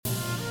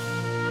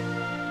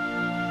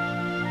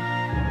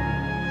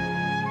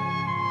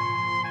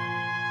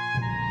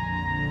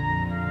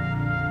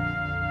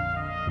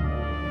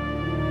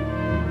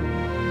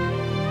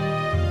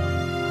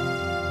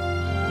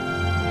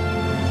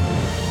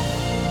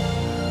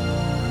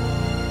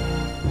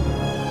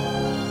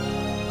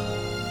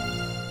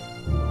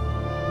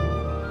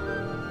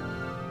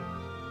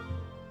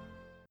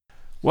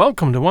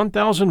Welcome to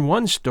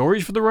 1001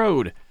 Stories for the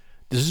Road.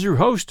 This is your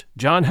host,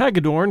 John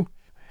Hagedorn,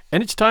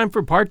 and it's time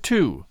for Part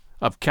 2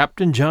 of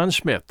Captain John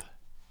Smith.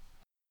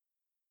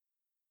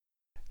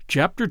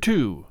 Chapter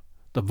 2,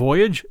 The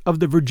Voyage of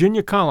the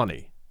Virginia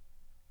Colony.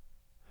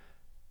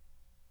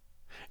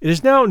 It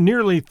is now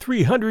nearly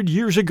 300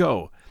 years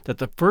ago that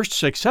the first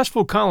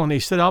successful colony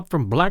set out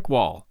from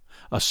Blackwall,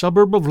 a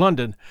suburb of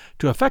London,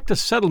 to effect a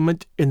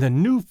settlement in the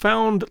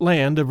new-found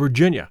land of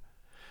Virginia,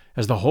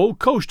 as the whole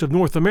coast of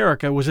North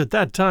America was at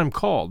that time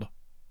called.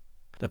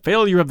 The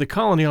failure of the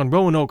colony on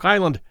Roanoke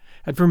Island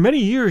had for many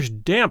years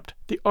damped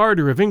the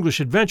ardor of English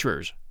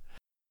adventurers.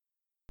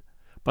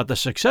 But the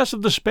success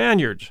of the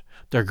Spaniards,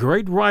 their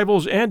great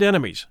rivals and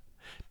enemies,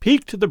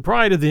 piqued the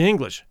pride of the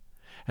English,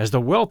 as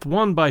the wealth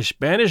won by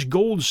Spanish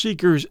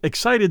gold-seekers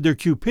excited their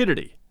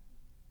cupidity.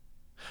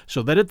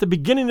 So that at the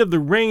beginning of the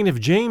reign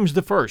of James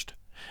I,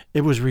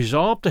 it was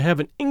resolved to have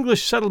an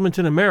English settlement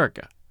in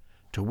America,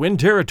 to win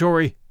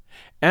territory,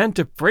 and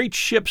to freight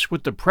ships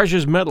with the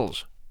precious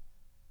metals.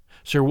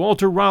 Sir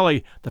Walter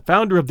Raleigh, the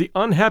founder of the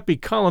unhappy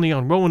colony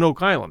on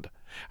Roanoke Island,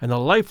 and the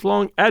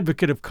lifelong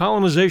advocate of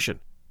colonization,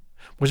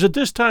 was at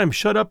this time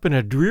shut up in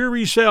a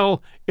dreary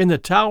cell in the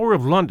Tower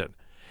of London,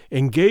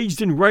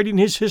 engaged in writing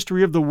his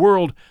history of the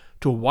world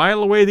to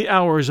while away the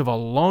hours of a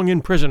long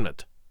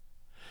imprisonment.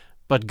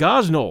 But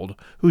Gosnold,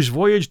 whose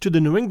voyage to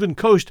the New England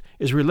coast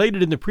is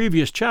related in the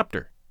previous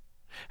chapter,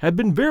 had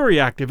been very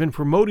active in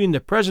promoting the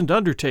present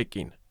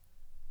undertaking.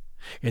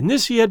 In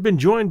this he had been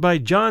joined by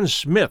John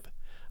Smith,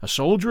 a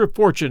soldier of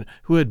fortune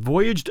who had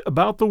voyaged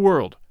about the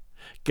world,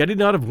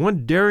 getting out of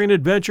one daring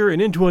adventure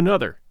and into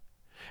another,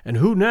 and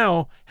who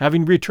now,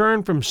 having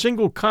returned from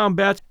single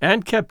combats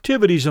and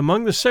captivities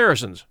among the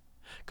Saracens,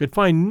 could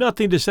find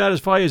nothing to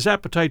satisfy his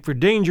appetite for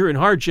danger and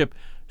hardship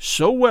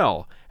so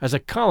well as a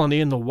colony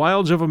in the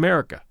wilds of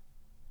America.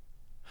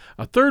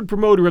 A third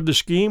promoter of the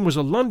scheme was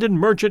a London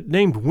merchant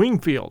named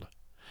Wingfield,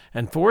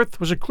 and fourth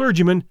was a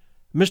clergyman,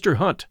 Mr.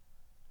 Hunt.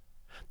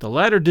 The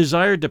latter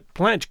desired to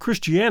plant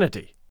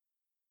Christianity.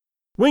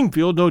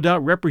 Wingfield no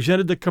doubt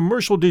represented the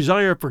commercial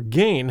desire for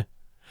gain,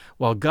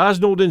 while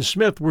Gosnold and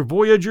Smith were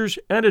voyagers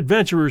and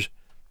adventurers,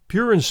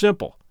 pure and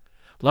simple,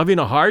 loving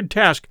a hard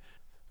task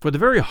for the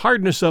very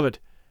hardness of it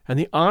and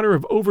the honor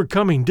of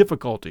overcoming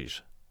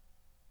difficulties.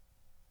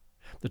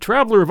 The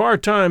traveler of our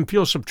time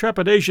feels some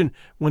trepidation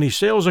when he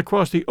sails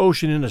across the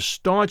ocean in a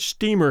staunch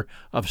steamer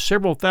of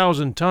several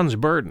thousand tons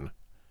burden.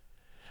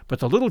 But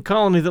the little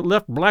colony that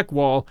left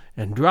Blackwall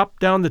and dropped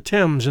down the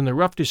Thames in the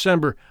rough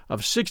December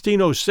of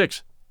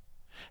 1606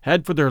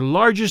 had for their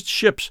largest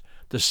ships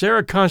the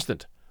Sarah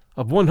Constant,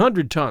 of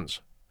 100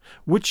 tons,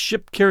 which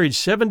ship carried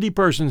 70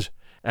 persons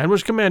and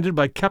was commanded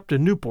by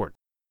Captain Newport.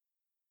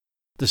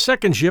 The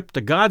second ship,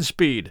 the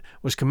Godspeed,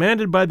 was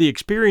commanded by the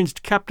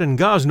experienced Captain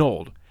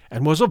Gosnold,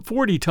 and was of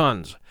 40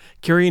 tons,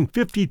 carrying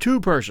 52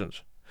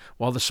 persons,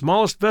 while the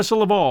smallest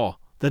vessel of all,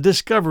 the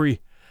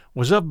Discovery,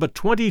 was of but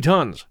 20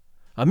 tons,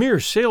 a mere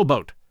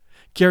sailboat,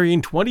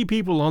 carrying 20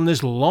 people on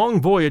this long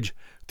voyage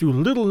through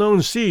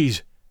little-known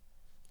seas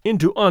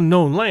into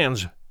unknown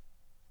lands.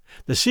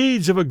 The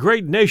seeds of a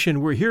great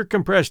nation were here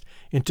compressed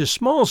into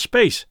small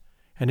space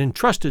and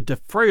entrusted to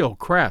frail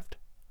craft.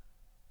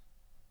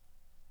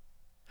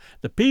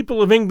 The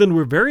people of England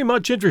were very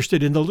much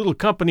interested in the little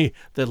company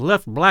that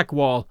left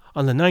Blackwall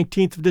on the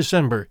 19th of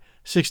December,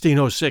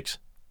 1606.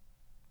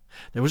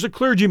 There was a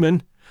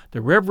clergyman,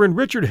 the Reverend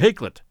Richard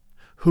Hakluyt,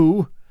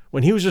 who,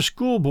 when he was a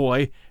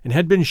schoolboy and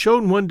had been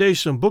shown one day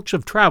some books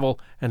of travel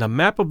and a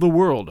map of the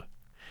world,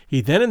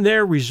 he then and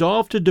there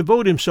resolved to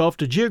devote himself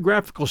to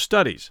geographical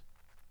studies,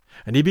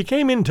 and he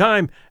became in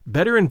time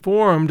better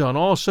informed on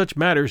all such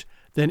matters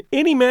than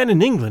any man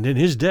in England in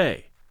his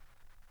day.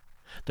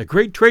 The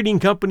great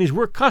trading companies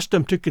were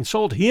accustomed to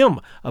consult him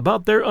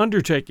about their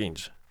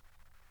undertakings.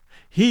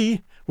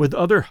 He, with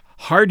other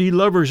hardy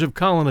lovers of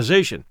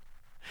colonization,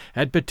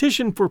 had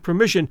petitioned for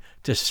permission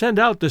to send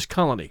out this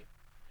colony,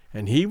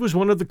 and he was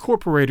one of the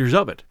corporators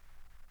of it.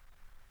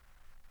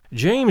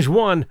 James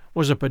I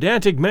was a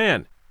pedantic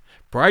man,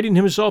 priding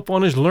himself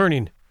on his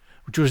learning,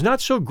 which was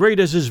not so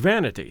great as his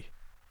vanity.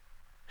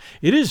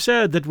 It is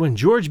said that when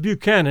George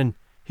Buchanan,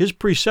 his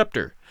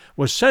preceptor,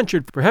 was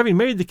censured for having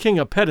made the king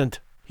a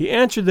pedant, he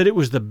answered that it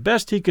was the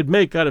best he could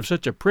make out of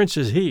such a prince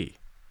as he.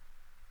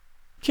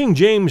 King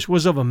James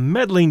was of a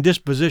meddling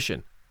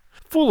disposition,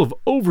 full of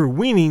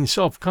overweening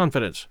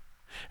self-confidence,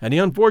 and he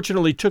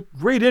unfortunately took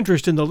great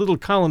interest in the little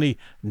colony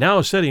now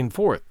setting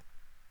forth,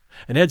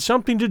 and had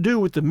something to do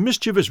with the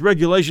mischievous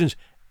regulations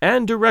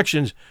and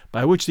directions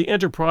by which the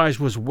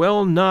enterprise was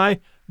well nigh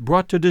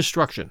brought to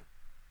destruction.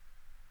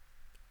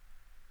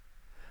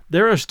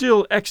 There are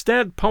still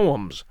extant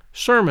poems,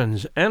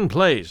 sermons, and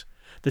plays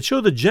that show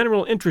the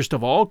general interest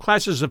of all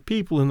classes of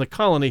people in the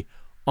colony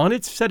on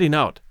its setting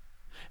out,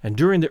 and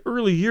during the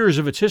early years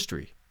of its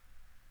history.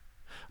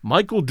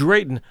 Michael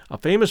Drayton, a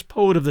famous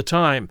poet of the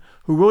time,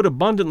 who wrote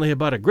abundantly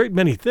about a great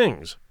many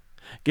things,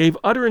 gave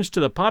utterance to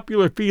the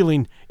popular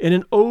feeling in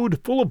an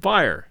ode full of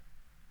fire.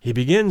 He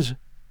begins,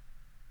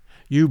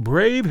 "You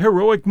brave,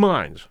 heroic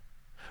minds,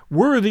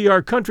 worthy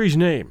our country's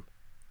name,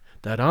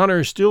 that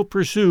honor still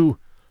pursue,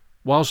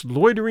 whilst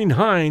loitering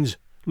hinds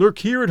lurk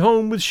here at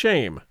home with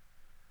shame.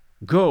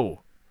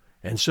 Go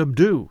and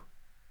subdue.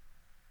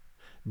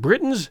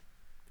 Britons,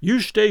 you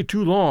stay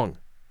too long.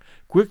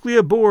 Quickly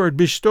aboard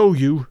bestow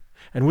you,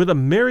 and with a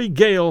merry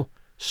gale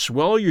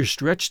swell your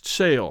stretched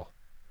sail,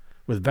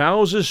 with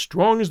vows as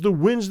strong as the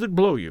winds that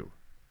blow you.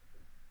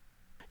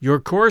 Your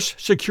course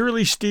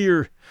securely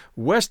steer,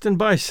 west and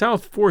by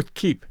south forth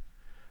keep,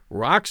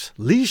 rocks,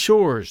 lee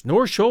shores,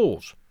 nor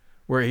shoals,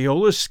 where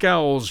Aeolus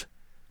scowls,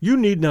 you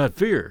need not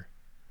fear,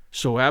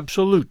 so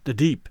absolute the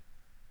deep.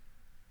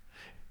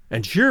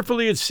 And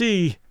cheerfully at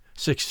sea,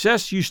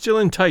 success you still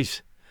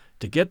entice,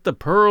 to get the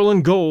pearl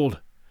and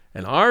gold,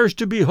 and ours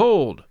to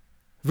behold,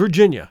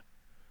 Virginia,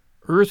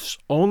 earth's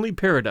only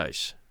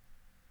paradise.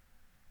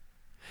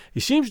 He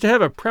seems to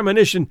have a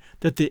premonition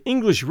that the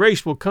English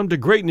race will come to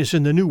greatness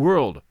in the New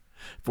World,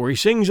 for he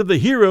sings of the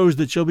heroes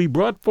that shall be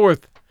brought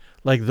forth,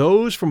 like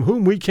those from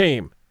whom we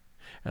came.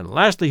 And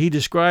lastly he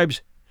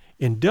describes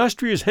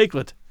industrious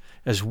Hakluyt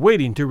as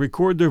waiting to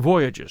record their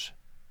voyages.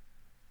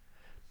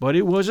 But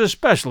it was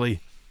especially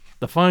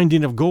the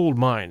finding of gold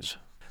mines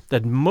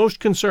that most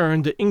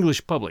concerned the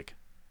English public.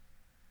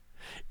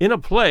 In a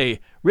play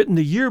written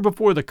the year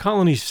before the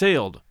colony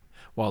sailed,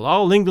 while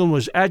all England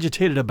was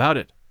agitated about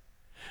it,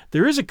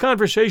 there is a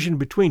conversation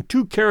between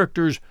two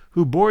characters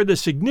who bore the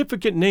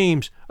significant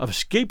names of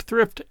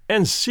Scapethrift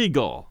and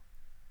Seagull.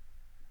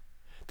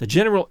 The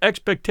general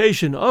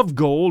expectation of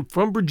gold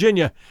from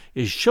Virginia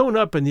is shown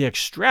up in the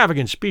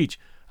extravagant speech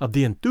of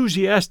the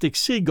enthusiastic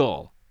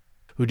Seagull,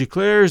 who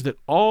declares that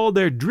all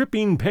their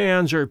dripping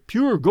pans are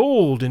pure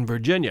gold in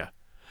Virginia,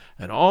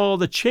 and all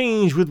the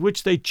chains with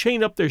which they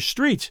chain up their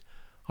streets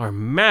are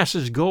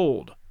masses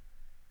gold.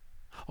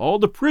 All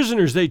the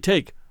prisoners they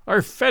take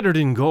are fettered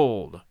in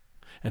gold,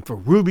 and for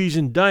rubies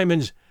and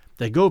diamonds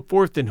they go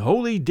forth in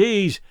holy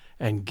days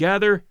and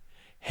gather,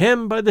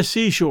 hem by the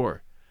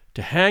seashore,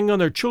 to hang on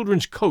their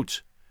children's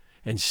coats,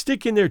 and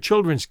stick in their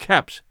children's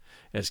caps,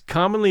 as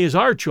commonly as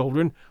our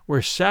children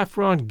wear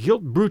saffron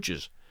gilt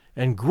brooches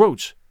and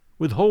groats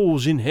with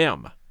holes in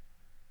hem.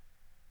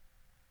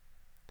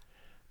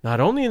 Not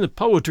only in the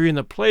poetry and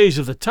the plays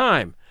of the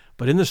time,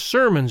 but in the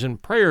sermons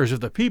and prayers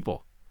of the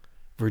people,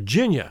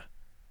 Virginia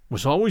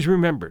was always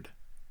remembered.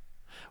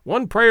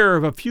 One prayer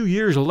of a few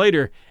years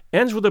later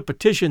ends with a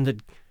petition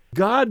that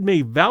God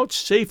may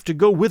vouchsafe to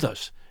go with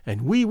us,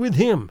 and we with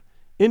him,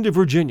 into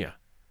Virginia.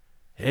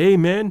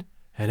 Amen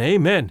and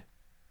amen.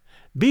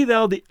 Be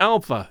thou the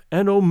Alpha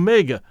and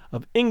Omega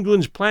of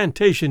England's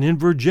plantation in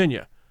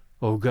Virginia,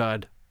 O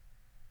God.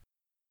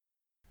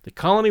 The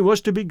colony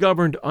was to be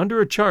governed under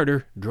a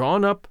charter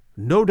drawn up,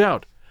 no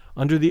doubt,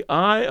 under the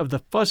eye of the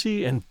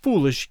fussy and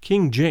foolish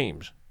King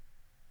James.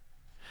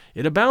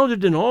 It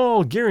abounded in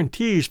all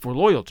guarantees for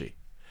loyalty,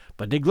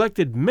 but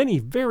neglected many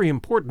very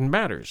important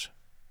matters.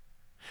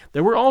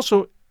 There were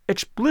also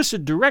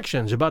explicit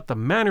directions about the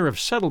manner of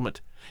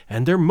settlement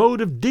and their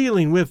mode of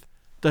dealing with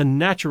the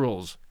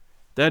naturals,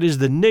 that is,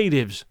 the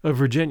natives of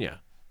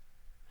Virginia.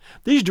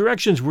 These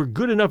directions were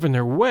good enough in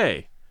their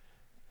way,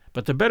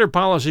 but the better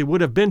policy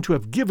would have been to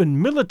have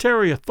given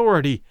military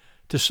authority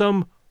to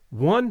some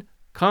one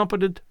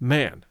competent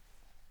man.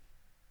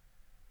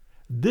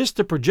 This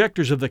the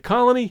projectors of the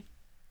colony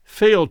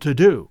failed to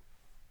do.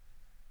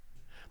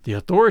 The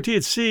authority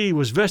at sea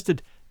was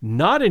vested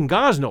not in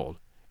Gosnold,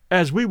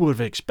 as we would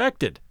have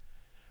expected,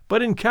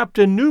 but in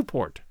Captain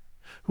Newport,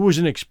 who was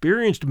an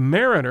experienced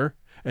mariner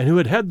and who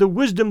had had the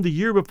wisdom the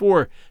year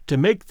before to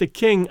make the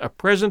king a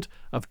present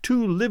of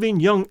 2 living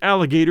young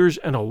alligators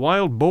and a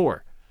wild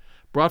boar,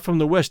 brought from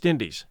the West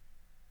Indies.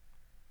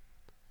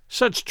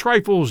 Such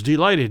trifles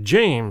delighted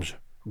James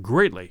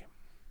greatly.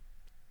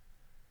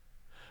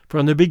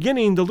 From the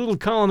beginning the little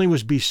colony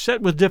was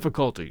beset with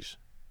difficulties.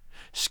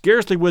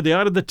 Scarcely were they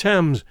out of the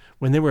Thames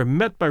when they were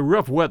met by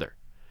rough weather,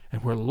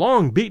 and were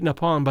long beaten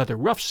upon by the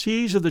rough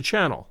seas of the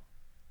Channel.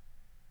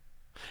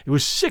 It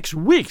was 6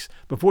 weeks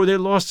before they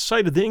lost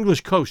sight of the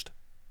English coast.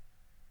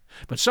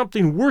 But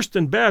something worse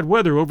than bad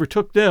weather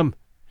overtook them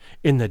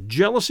in the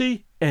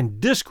jealousy and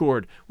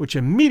discord which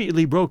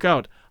immediately broke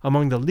out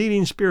among the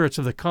leading spirits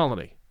of the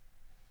colony.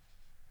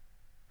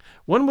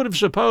 One would have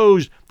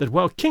supposed that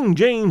while King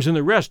James and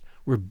the rest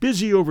were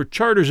busy over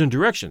charters and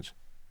directions,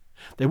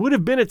 they would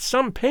have been at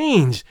some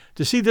pains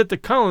to see that the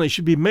colony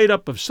should be made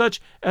up of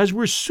such as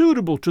were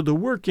suitable to the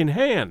work in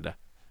hand.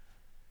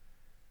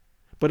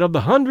 But of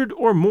the 100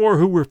 or more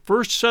who were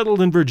first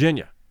settled in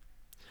Virginia,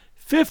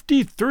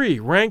 53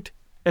 ranked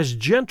as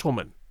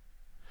gentlemen,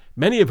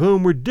 many of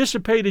whom were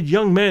dissipated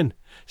young men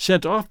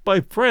sent off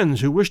by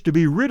friends who wished to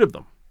be rid of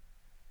them.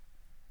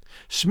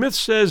 Smith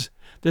says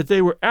that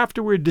they were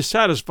afterward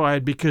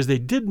dissatisfied because they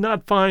did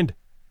not find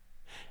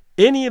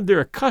any of their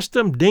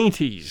accustomed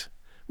dainties,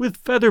 with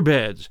feather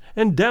beds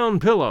and down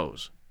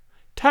pillows,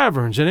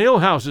 taverns and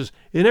alehouses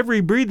in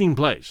every breathing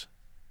place,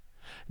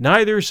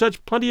 neither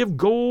such plenty of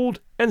gold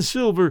and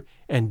silver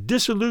and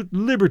dissolute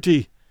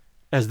liberty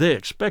as they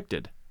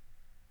expected.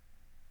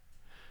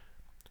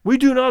 We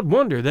do not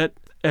wonder that,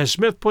 as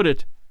Smith put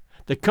it,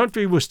 the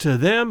country was to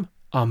them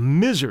a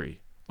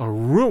misery, a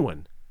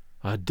ruin,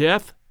 a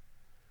death,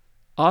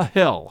 a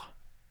hell.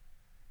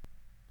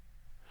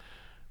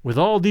 With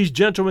all these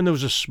gentlemen there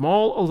was a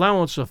small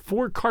allowance of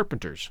 4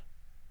 carpenters.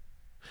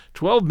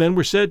 12 men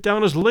were set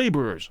down as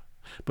laborers,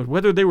 but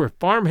whether they were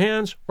farm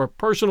hands or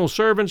personal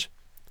servants,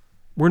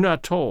 we're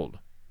not told.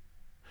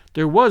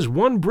 There was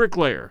 1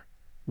 bricklayer,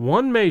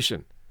 1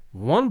 mason,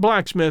 1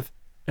 blacksmith,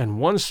 and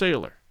 1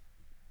 sailor.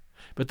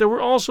 But there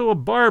were also a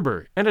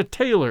barber and a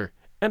tailor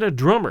and a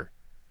drummer,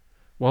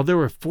 while there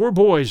were 4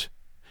 boys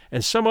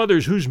and some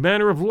others whose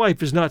manner of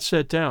life is not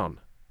set down.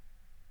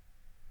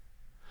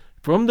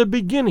 From the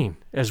beginning,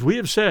 as we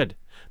have said,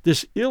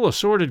 this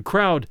ill-assorted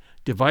crowd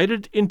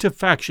divided into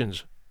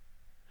factions.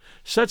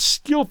 Such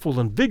skillful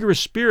and vigorous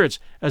spirits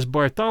as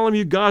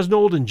Bartholomew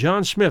Gosnold and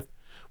John Smith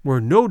were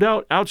no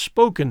doubt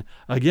outspoken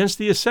against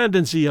the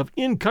ascendancy of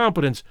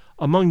incompetence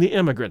among the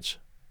emigrants.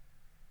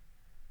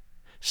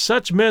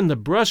 Such men the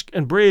brusque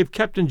and brave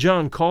Captain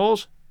John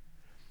calls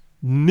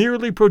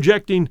merely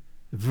projecting,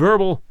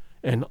 verbal,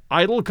 and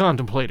idle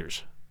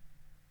contemplators.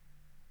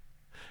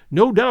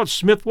 No doubt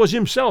Smith was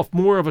himself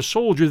more of a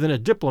soldier than a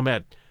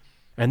diplomat,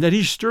 and that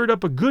he stirred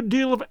up a good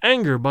deal of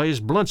anger by his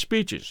blunt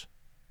speeches.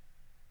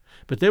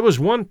 But there was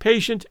one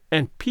patient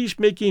and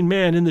peacemaking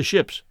man in the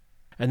ships,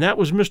 and that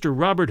was Mr.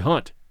 Robert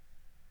Hunt,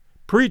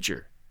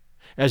 preacher,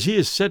 as he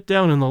is set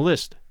down in the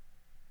list.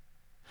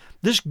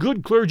 This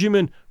good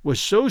clergyman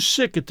was so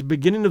sick at the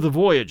beginning of the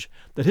voyage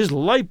that his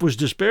life was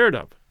despaired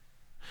of,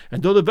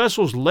 and though the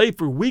vessels lay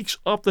for weeks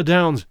off the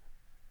Downs,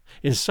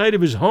 in sight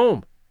of his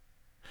home,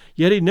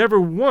 yet he never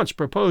once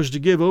proposed to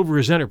give over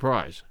his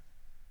enterprise.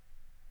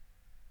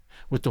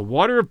 With the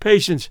water of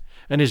patience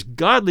and his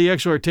godly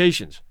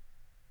exhortations,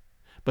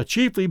 but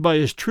chiefly by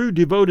his true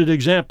devoted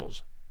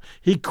examples,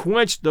 he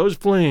quenched those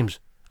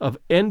flames of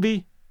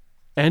envy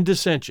and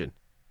dissension.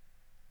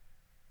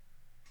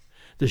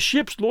 The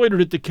ships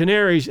loitered at the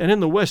Canaries and in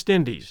the West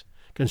Indies,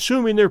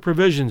 consuming their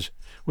provisions,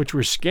 which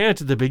were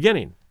scant at the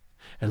beginning,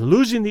 and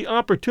losing the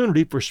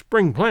opportunity for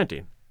spring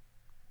planting.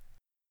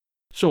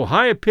 So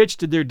high a pitch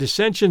did their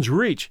dissensions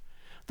reach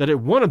that at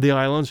one of the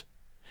islands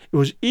it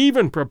was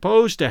even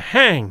proposed to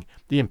hang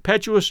the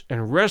impetuous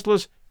and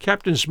restless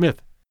Captain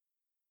Smith,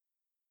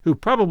 who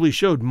probably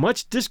showed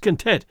much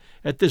discontent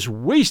at this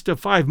waste of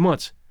 5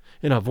 months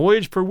in a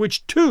voyage for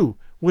which 2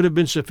 would have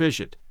been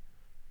sufficient.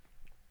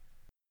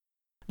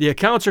 The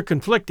accounts are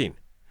conflicting,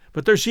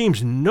 but there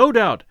seems no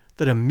doubt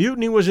that a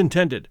mutiny was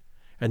intended,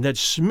 and that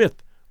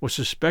Smith was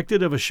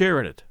suspected of a share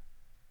in it.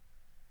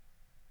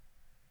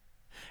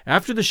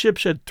 After the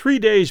ships had 3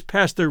 days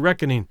passed their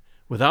reckoning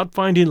without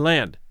finding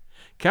land,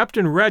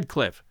 Captain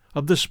Radcliffe,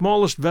 of the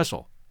smallest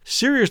vessel,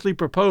 seriously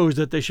proposed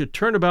that they should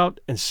turn about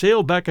and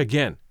sail back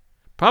again,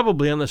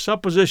 probably on the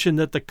supposition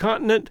that the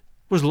continent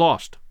was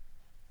lost.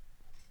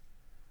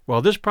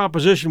 While this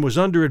proposition was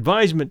under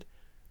advisement,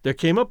 there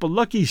came up a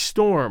lucky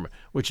storm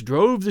which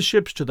drove the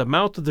ships to the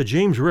mouth of the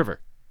James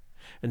River,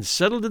 and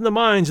settled in the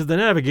minds of the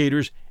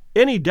navigators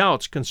any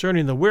doubts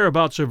concerning the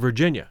whereabouts of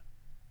Virginia.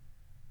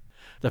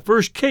 The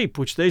first cape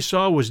which they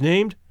saw was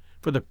named,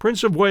 for the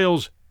Prince of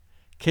Wales,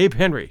 Cape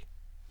Henry.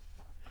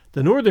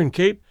 The northern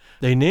cape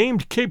they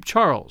named Cape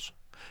Charles,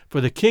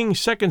 for the king's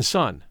second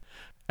son,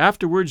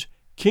 afterwards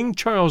King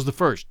Charles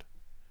I.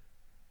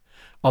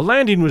 A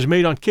landing was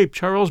made on Cape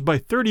Charles by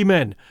 30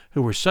 men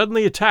who were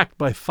suddenly attacked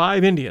by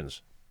 5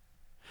 Indians.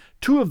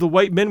 2 of the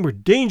white men were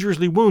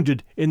dangerously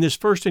wounded in this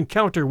first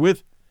encounter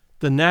with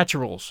the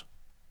naturals.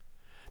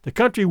 The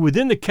country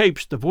within the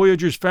capes the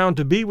voyagers found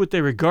to be what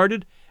they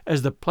regarded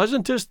as the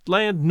pleasantest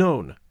land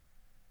known.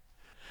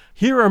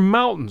 Here are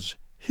mountains,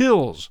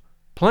 hills,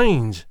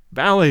 plains,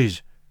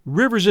 valleys,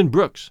 rivers, and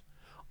brooks,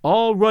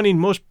 all running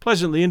most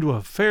pleasantly into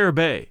a fair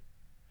bay,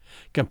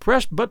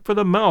 compressed but for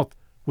the mouth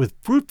with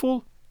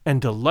fruitful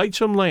and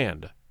delightsome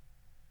land.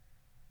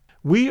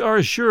 We are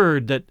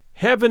assured that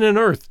heaven and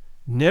earth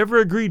never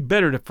agreed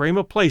better to frame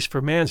a place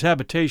for man's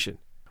habitation,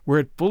 were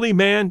it fully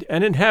manned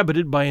and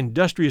inhabited by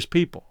industrious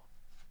people.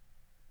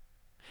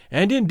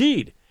 And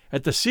indeed,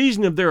 at the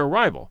season of their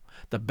arrival,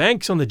 the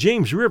banks on the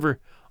James River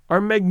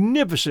are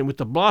magnificent with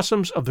the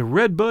blossoms of the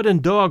redbud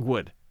and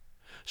dogwood,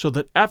 so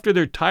that after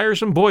their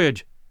tiresome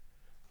voyage,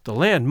 the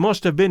land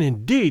must have been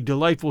indeed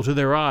delightful to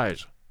their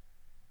eyes.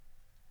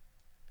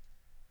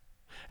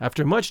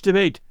 After much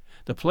debate,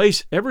 the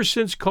place ever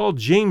since called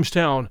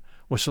Jamestown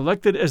was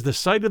selected as the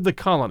site of the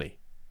colony.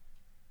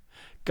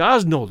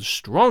 Gosnold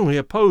strongly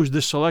opposed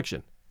this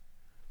selection,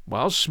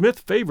 while Smith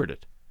favored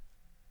it.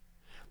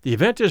 The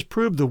event has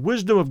proved the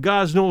wisdom of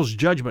Gosnold's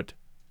judgment.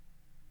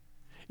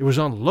 It was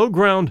on low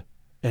ground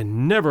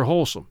and never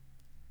wholesome.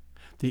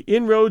 The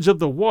inroads of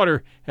the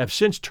water have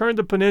since turned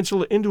the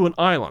peninsula into an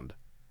island,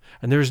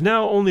 and there is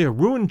now only a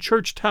ruined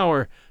church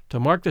tower to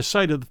mark the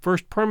site of the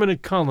first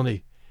permanent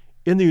colony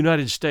in the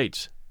United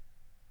States.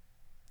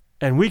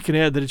 And we can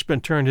add that it's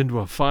been turned into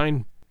a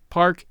fine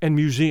park and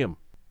museum.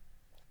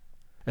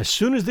 As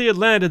soon as they had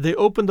landed, they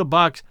opened the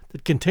box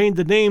that contained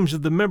the names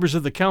of the members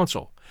of the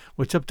council,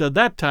 which up to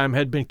that time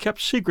had been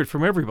kept secret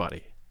from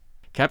everybody.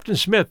 Captain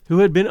Smith, who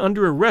had been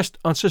under arrest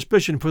on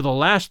suspicion for the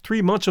last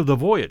 3 months of the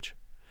voyage,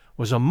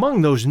 was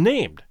among those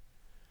named,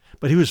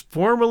 but he was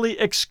formally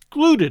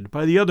excluded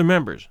by the other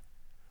members.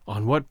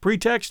 On what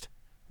pretext,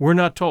 we're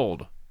not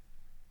told.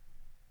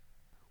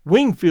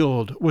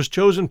 Wingfield was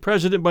chosen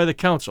president by the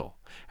council,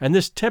 and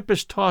this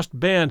tempest-tossed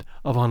band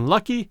of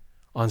unlucky,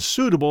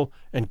 unsuitable,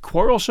 and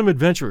quarrelsome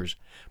adventurers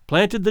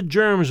planted the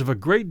germs of a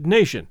great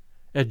nation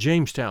at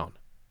Jamestown.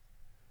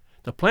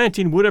 The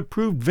planting would have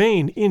proved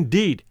vain,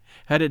 indeed,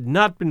 had it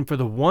not been for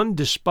the one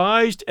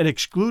despised and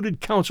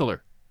excluded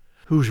counselor,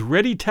 whose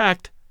ready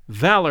tact,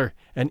 valor,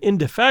 and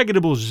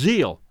indefatigable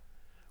zeal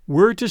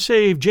were to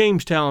save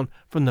Jamestown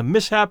from the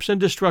mishaps and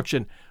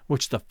destruction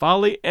which the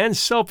folly and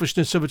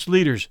selfishness of its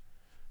leaders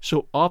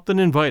so often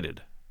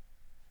invited.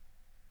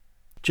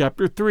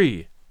 Chapter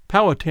 3.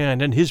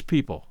 Powhatan and his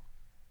people.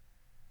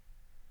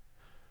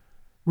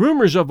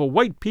 Rumors of a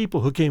white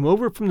people who came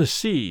over from the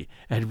sea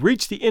had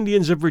reached the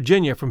Indians of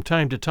Virginia from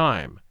time to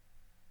time.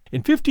 In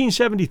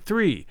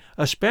 1573,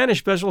 a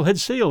Spanish vessel had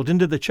sailed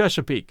into the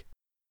Chesapeake.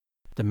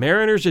 The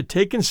mariners had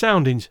taken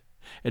soundings,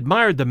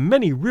 admired the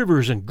many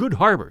rivers and good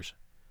harbors,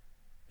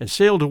 and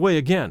sailed away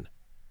again.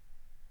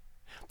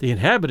 The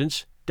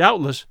inhabitants,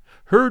 doubtless,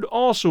 heard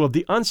also of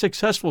the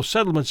unsuccessful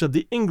settlements of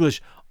the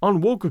English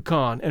on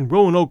Wokokan and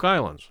Roanoke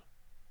Islands.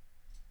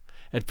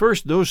 At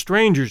first, those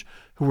strangers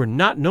who were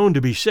not known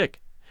to be sick,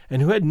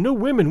 and who had no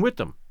women with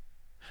them,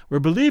 were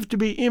believed to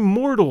be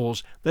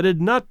immortals that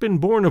had not been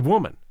born of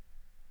woman.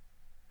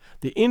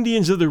 The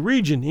Indians of the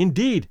region,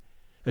 indeed,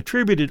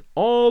 attributed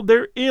all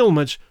their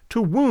ailments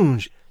to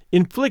wounds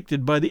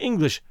inflicted by the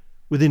English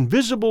with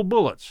invisible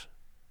bullets.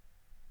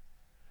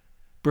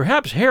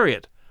 Perhaps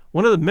Harriet,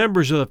 one of the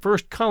members of the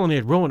first colony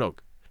at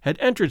Roanoke, had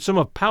entered some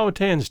of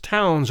Powhatan's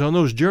towns on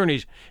those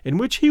journeys in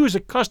which he was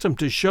accustomed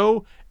to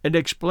show and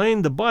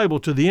explain the Bible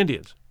to the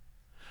Indians,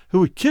 who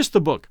would kiss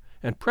the book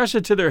and press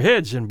it to their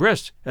heads and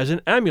breasts as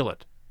an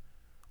amulet,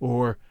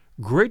 or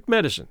great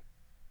medicine.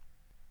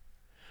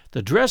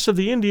 The dress of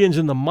the Indians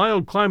in the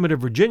mild climate of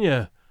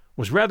Virginia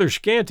was rather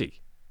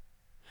scanty.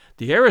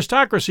 The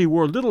aristocracy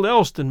wore little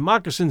else than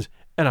moccasins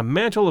and a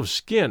mantle of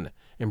skin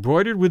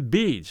embroidered with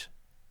beads,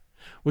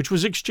 which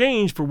was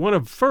exchanged for one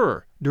of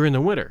fur during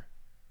the winter.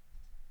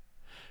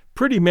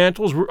 Pretty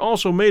mantles were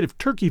also made of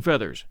turkey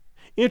feathers,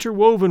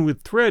 interwoven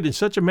with thread in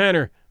such a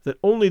manner that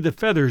only the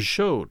feathers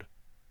showed.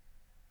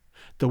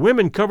 The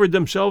women covered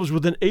themselves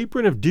with an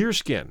apron of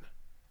deerskin.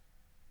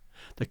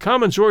 The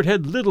common sort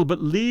had little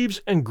but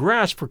leaves and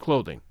grass for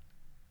clothing.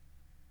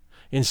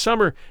 In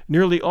summer,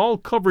 nearly all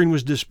covering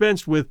was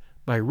dispensed with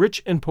by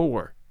rich and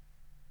poor.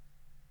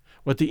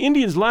 What the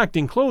Indians lacked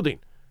in clothing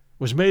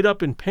was made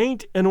up in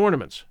paint and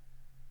ornaments.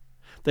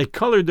 They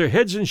colored their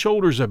heads and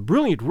shoulders a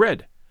brilliant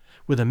red,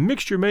 with a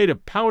mixture made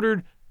of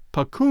powdered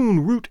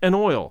puccoon root and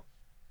oil.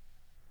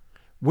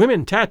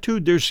 Women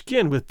tattooed their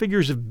skin with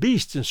figures of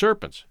beasts and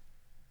serpents.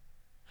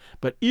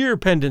 But ear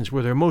pendants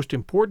were their most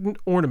important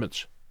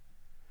ornaments.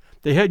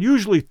 They had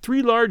usually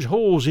 3 large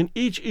holes in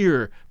each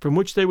ear from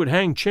which they would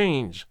hang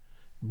chains,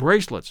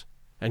 bracelets,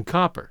 and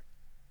copper.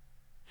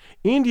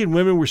 Indian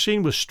women were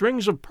seen with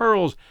strings of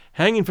pearls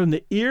hanging from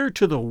the ear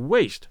to the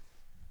waist.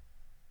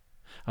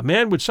 A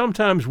man would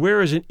sometimes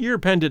wear as an ear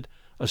pendant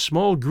a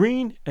small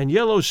green and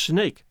yellow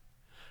snake,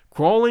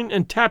 crawling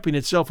and tapping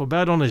itself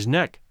about on his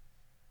neck.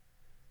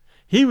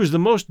 He was the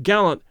most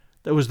gallant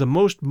that was the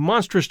most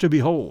monstrous to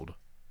behold.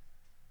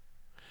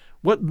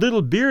 What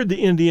little beard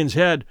the Indians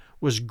had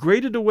was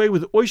grated away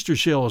with oyster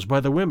shells by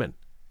the women.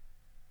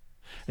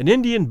 An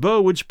Indian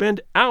beau would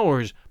spend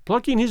hours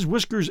plucking his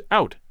whiskers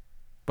out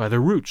by the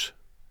roots.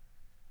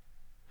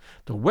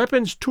 The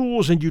weapons,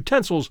 tools, and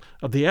utensils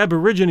of the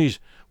aborigines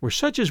were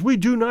such as we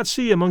do not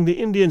see among the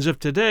Indians of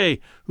today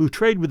who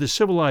trade with the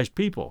civilized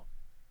people.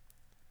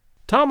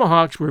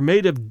 Tomahawks were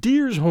made of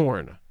deer's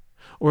horn,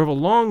 or of a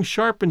long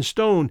sharpened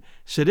stone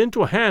set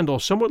into a handle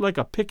somewhat like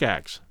a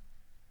pickaxe.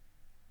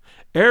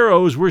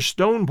 Arrows were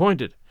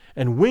stone-pointed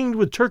and winged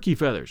with turkey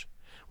feathers,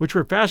 which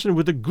were fastened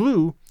with a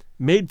glue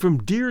made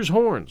from deer's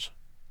horns.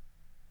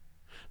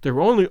 Their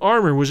only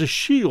armor was a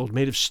shield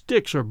made of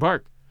sticks or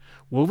bark,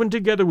 woven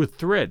together with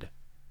thread.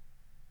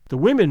 The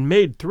women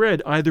made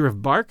thread either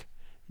of bark,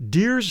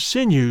 deer's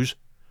sinews,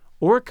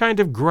 or a kind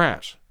of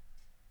grass.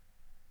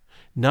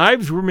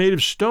 Knives were made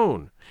of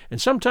stone,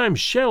 and sometimes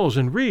shells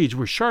and reeds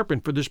were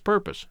sharpened for this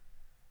purpose.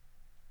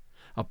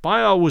 A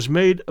file was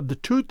made of the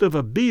tooth of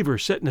a beaver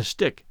set in a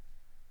stick.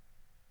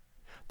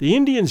 The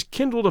Indians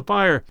kindled a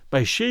fire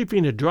by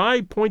shaping a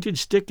dry pointed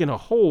stick in a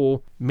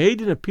hole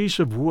made in a piece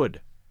of wood.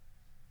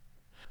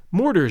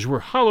 Mortars were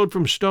hollowed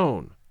from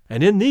stone,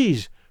 and in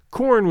these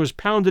corn was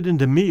pounded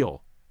into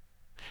meal.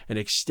 An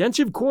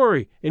extensive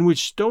quarry in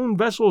which stone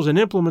vessels and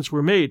implements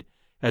were made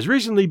has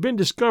recently been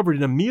discovered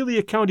in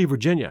Amelia County,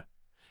 Virginia,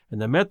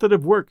 and the method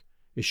of work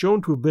is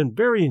shown to have been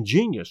very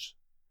ingenious.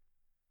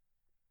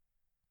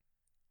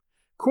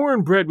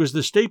 Cornbread was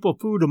the staple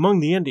food among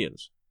the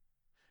Indians.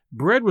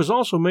 Bread was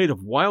also made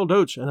of wild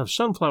oats and of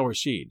sunflower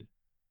seed.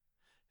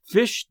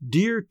 Fish,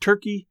 deer,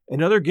 turkey,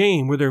 and other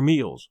game were their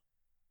meals.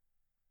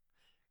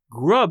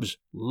 Grubs,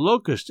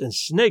 locusts, and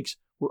snakes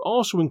were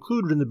also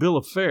included in the bill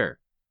of fare.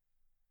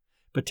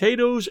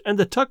 Potatoes and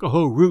the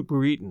tuckahoe root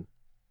were eaten.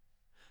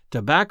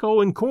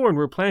 Tobacco and corn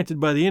were planted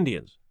by the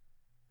Indians.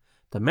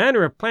 The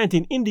manner of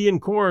planting Indian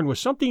corn was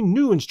something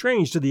new and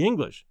strange to the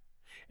English,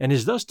 and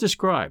is thus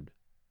described.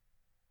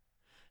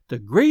 The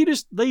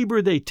greatest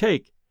labor they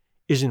take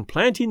is in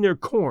planting their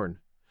corn,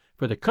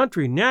 for the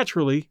country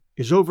naturally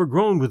is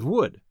overgrown with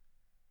wood.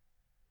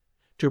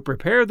 To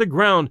prepare the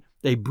ground,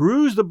 they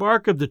bruise the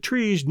bark of the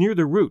trees near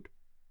the root.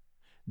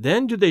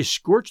 Then do they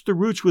scorch the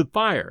roots with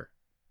fire,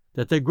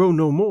 that they grow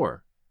no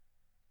more.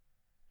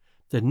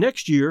 The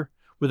next year,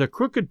 with a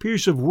crooked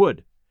piece of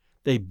wood,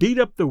 they beat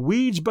up the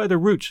weeds by the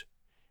roots,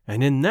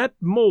 and in that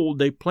mold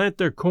they plant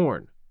their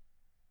corn.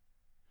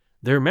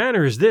 Their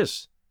manner is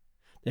this: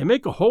 they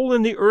make a hole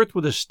in the earth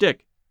with a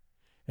stick,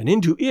 and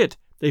into it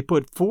they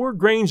put 4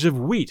 grains of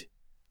wheat,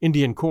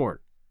 Indian corn,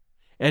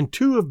 and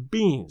 2 of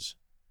beans.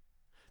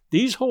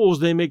 These holes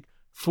they make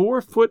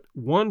 4 foot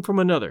one from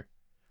another.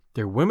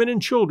 Their women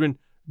and children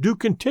do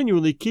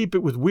continually keep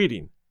it with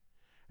weeding,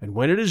 and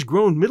when it is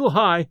grown middle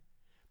high,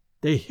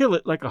 they hill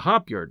it like a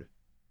hopyard.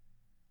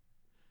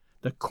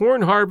 The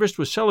corn harvest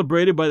was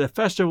celebrated by the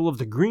festival of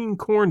the green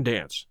corn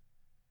dance.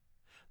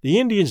 The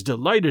Indians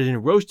delighted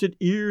in roasted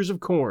ears of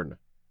corn.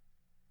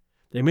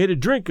 They made a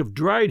drink of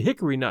dried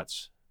hickory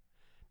nuts,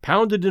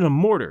 pounded in a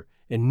mortar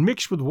and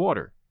mixed with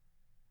water.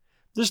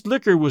 This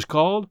liquor was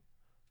called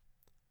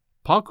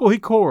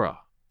pacohikora.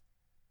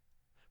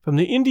 From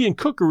the Indian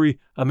cookery,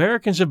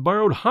 Americans have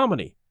borrowed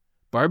hominy,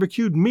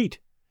 barbecued meat,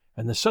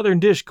 and the southern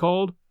dish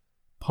called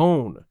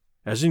pone,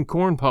 as in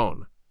corn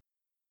pone.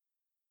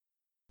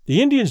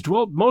 The Indians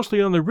dwelt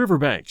mostly on the river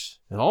banks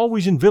and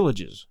always in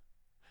villages.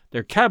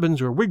 Their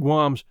cabins or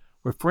wigwams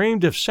were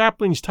framed of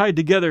saplings tied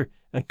together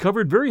and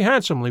covered very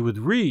handsomely with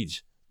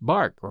reeds,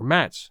 bark, or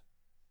mats.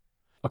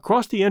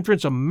 Across the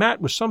entrance a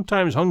mat was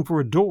sometimes hung for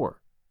a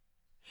door.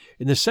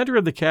 In the center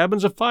of the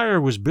cabins a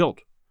fire was built,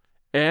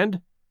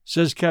 and,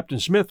 says Captain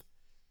Smith,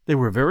 they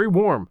were very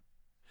warm,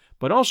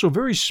 but also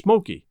very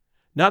smoky,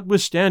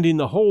 notwithstanding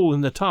the hole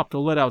in the top to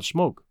let out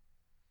smoke.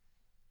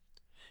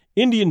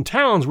 Indian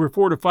towns were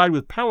fortified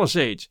with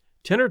palisades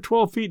 10 or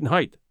 12 feet in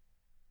height.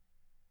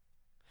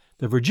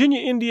 The Virginia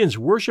Indians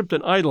worshipped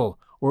an idol,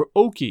 or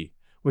Oki,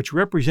 which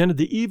represented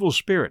the evil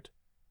spirit.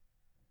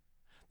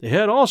 They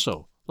had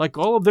also, like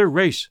all of their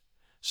race,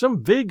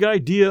 some vague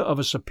idea of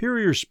a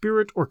superior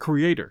spirit or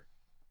creator.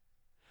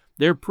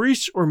 Their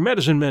priests or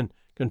medicine men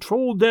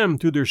controlled them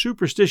through their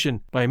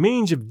superstition by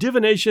means of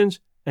divinations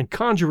and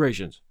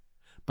conjurations,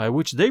 by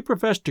which they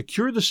professed to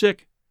cure the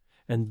sick,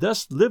 and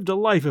thus lived a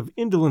life of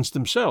indolence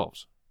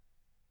themselves.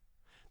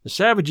 The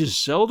savages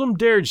seldom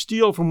dared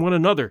steal from one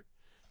another,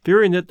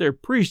 fearing that their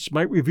priests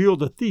might reveal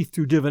the thief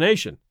through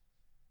divination.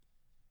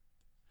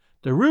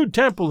 The rude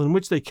temple in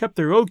which they kept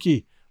their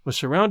Oki was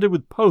surrounded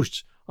with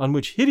posts on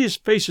which hideous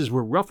faces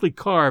were roughly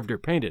carved or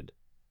painted.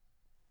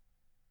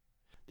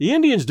 The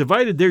Indians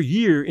divided their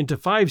year into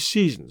 5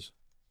 seasons: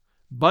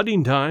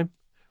 budding time,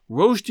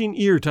 roasting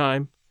ear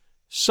time,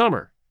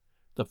 summer,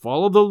 the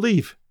fall of the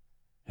leaf,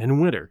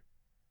 and winter.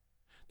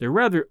 Their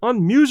rather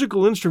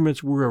unmusical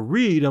instruments were a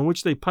reed on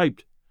which they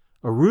piped,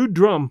 a rude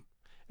drum,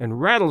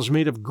 and rattles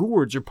made of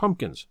gourds or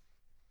pumpkins.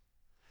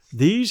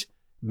 These,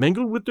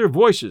 mingled with their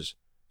voices,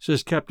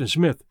 says Captain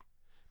Smith,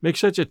 make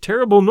such a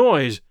terrible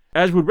noise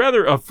as would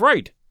rather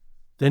affright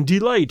than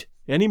delight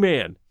any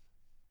man.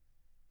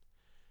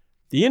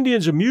 The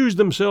Indians amused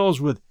themselves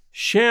with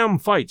sham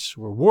fights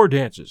or war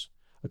dances,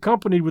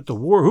 accompanied with the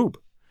war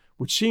whoop,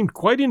 which seemed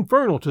quite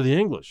infernal to the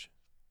English.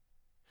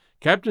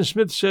 Captain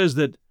Smith says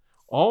that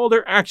all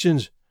their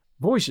actions,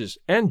 voices,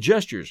 and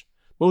gestures,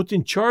 both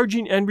in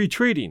charging and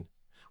retreating,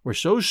 were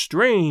so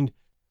strained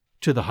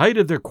to the height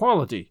of their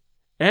quality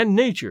and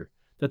nature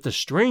that the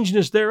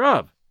strangeness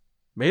thereof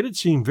made it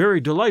seem very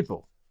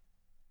delightful.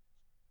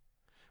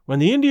 When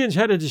the Indians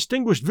had a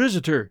distinguished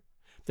visitor,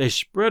 they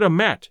spread a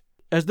mat,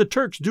 as the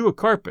Turks do a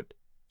carpet,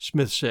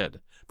 Smith said,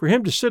 for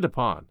him to sit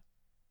upon.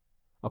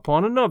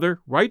 Upon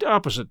another, right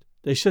opposite,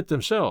 they sit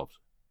themselves.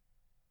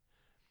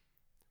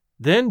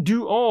 Then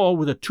do all,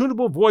 with a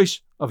tunable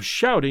voice of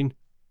shouting,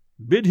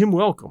 bid him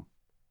welcome.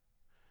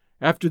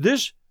 After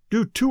this,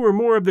 do 2 or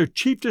more of their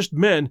chiefest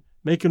men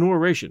make an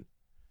oration,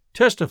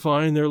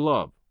 testifying their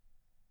love.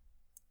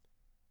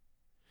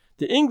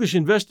 The English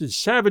invested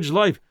savage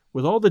life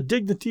with all the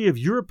dignity of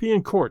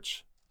European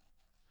courts.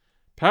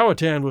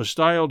 Powhatan was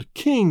styled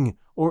king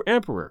or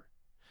emperor.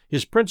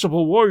 His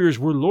principal warriors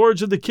were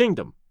lords of the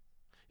kingdom.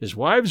 His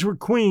wives were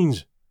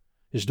queens.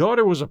 His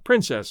daughter was a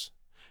princess,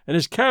 and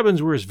his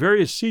cabins were his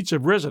various seats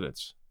of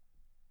residence.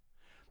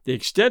 The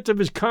extent of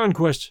his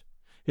conquests,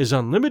 his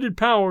unlimited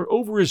power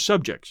over his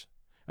subjects,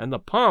 and the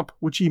pomp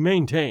which he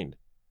maintained,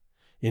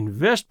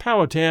 invest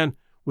Powhatan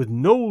with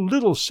no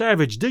little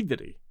savage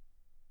dignity.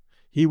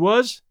 He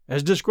was,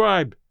 as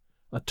described,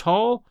 a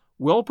tall,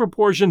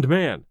 well-proportioned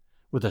man,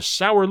 with a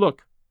sour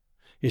look,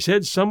 his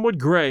head somewhat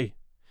gray,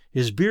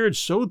 his beard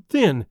so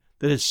thin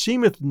that it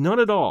seemeth none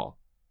at all.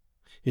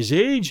 His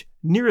age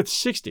neareth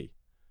 60,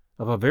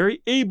 of a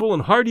very able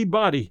and hardy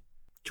body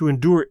to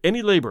endure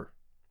any labor.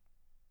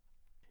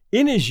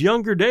 In his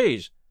younger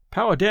days,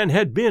 Powhatan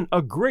had been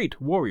a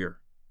great warrior.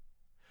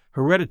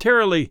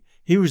 Hereditarily,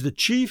 he was the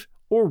chief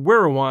or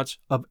werowance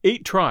of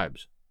 8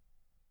 tribes.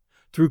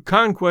 Through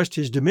conquest,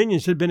 his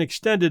dominions had been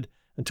extended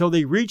until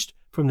they reached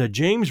from the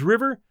James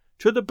River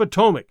to the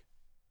Potomac,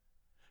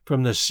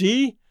 from the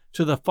sea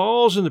to the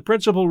falls and the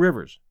principal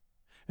rivers,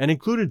 and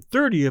included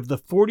 30 of the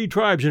 40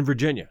 tribes in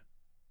Virginia.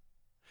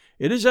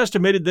 It is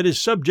estimated that his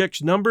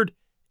subjects numbered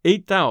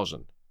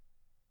 8,000.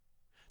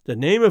 The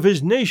name of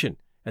his nation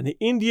and the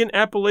Indian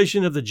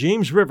appellation of the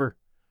James River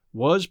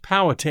was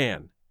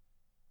Powhatan.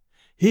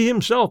 He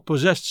himself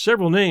possessed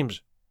several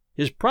names.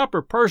 His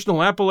proper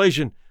personal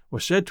appellation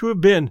was said to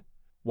have been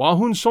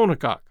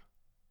Wahunsonacock.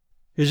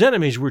 His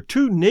enemies were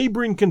 2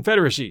 neighboring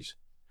confederacies,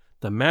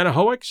 the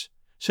Manahoacs,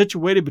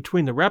 situated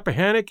between the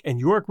Rappahannock and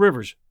York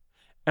rivers,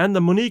 and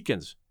the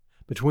Moneekans,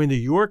 between the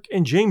York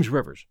and James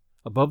rivers,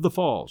 above the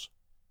falls.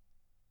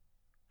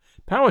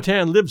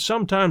 Powhatan lived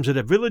sometimes at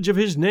a village of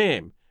his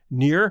name,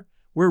 near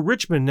where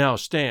Richmond now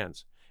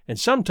stands, and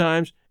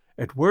sometimes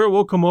at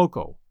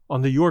Werowocomoco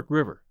on the York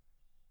River.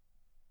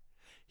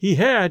 He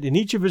had, in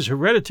each of his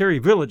hereditary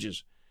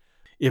villages,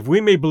 if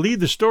we may believe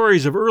the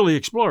stories of early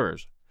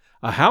explorers,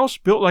 a house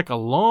built like a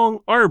long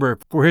arbor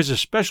for his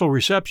especial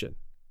reception.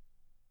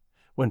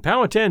 When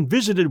Powhatan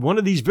visited one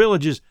of these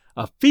villages,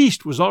 a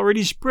feast was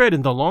already spread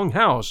in the long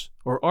house,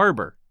 or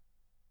arbor.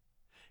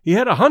 He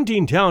had a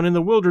hunting town in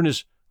the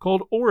wilderness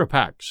called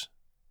Oripax.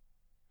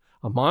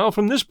 A mile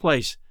from this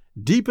place,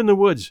 deep in the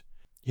woods,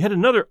 he had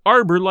another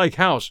arbor-like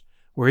house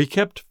where he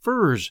kept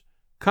furs,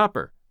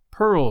 copper,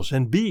 pearls,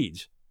 and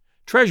beads,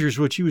 treasures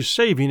which he was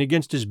saving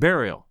against his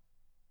burial.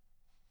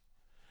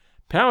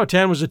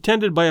 Powhatan was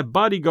attended by a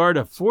bodyguard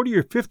of 40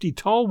 or 50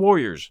 tall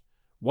warriors,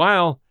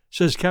 while,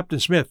 says Captain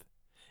Smith,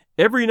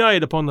 every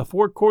night upon the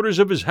 4 quarters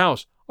of his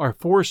house are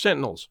 4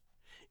 sentinels,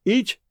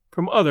 each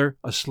from other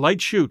a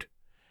slight shoot,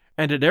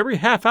 and at every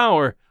half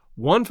hour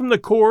one from the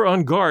corps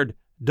on guard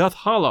doth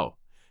hollow,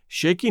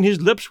 shaking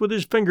his lips with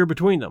his finger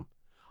between them,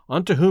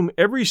 unto whom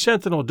every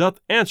sentinel doth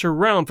answer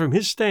round from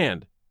his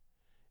stand.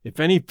 If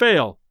any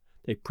fail,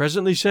 they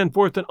presently send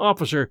forth an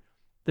officer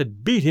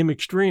that beat him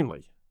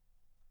extremely.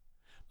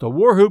 The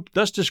war whoop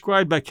thus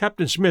described by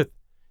Captain Smith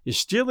is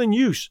still in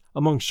use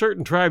among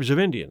certain tribes of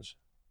Indians.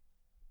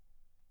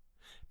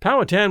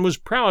 Powhatan was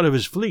proud of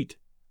his fleet.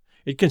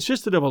 It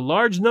consisted of a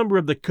large number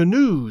of the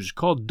canoes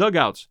called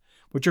dugouts,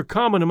 which are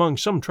common among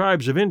some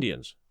tribes of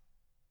Indians.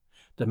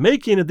 The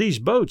making of these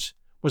boats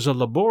was a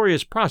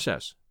laborious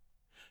process.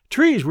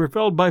 Trees were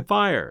felled by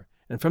fire,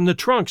 and from the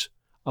trunks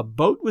a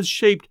boat was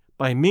shaped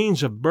by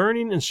means of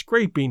burning and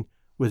scraping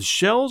with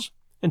shells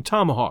and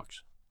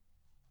tomahawks.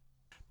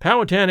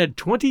 Powhatan had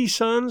 20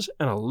 sons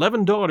and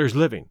 11 daughters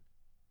living.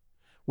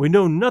 We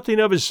know nothing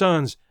of his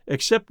sons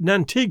except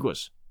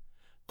Nantiguas,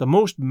 the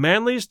most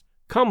manliest,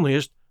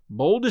 comeliest,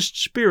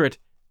 boldest spirit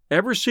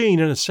ever seen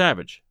in a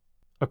savage,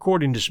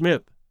 according to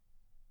Smith.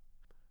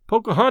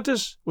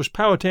 Pocahontas was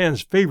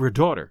Powhatan's favorite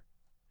daughter.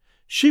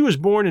 She was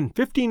born in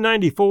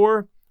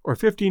 1594 or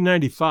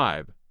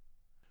 1595,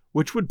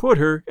 which would put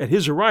her, at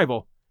his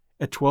arrival,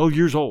 at 12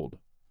 years old.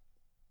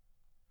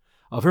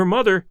 Of her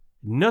mother,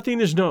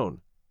 nothing is known.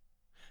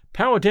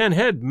 Powhatan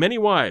had many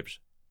wives.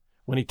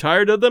 When he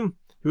tired of them,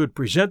 he would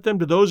present them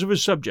to those of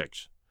his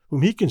subjects,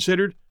 whom he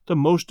considered the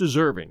most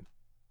deserving.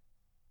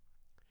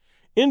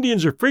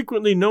 Indians are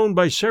frequently known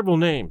by several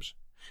names.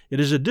 It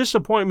is a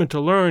disappointment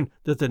to learn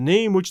that the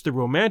name which the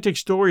romantic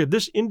story of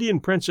this Indian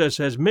princess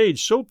has made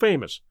so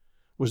famous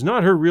was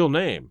not her real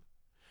name.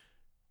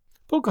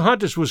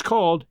 Pocahontas was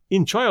called,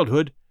 in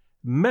childhood,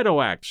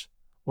 Medoax,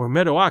 or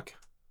Medoac,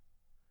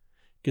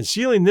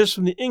 concealing this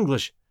from the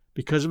English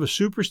because of a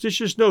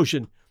superstitious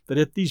notion that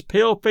if these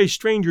pale-faced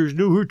strangers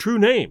knew her true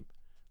name,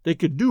 they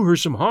could do her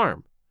some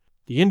harm.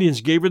 The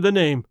Indians gave her the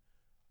name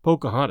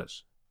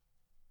Pocahontas.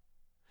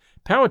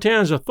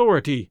 Powhatan's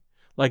authority,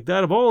 like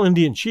that of all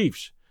Indian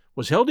chiefs,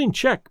 was held in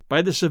check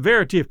by the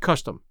severity of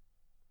custom.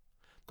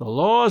 The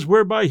laws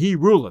whereby he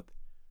ruleth,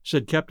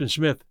 said Captain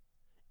Smith,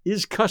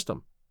 is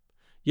custom.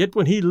 Yet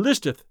when he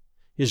listeth,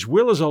 his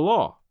will is a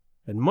law,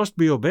 and must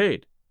be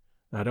obeyed.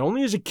 Not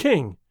only as a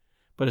king,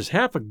 but as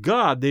half a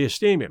god they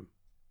esteem him.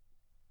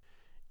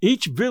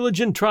 Each village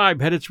and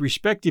tribe had its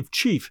respective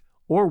chief,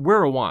 or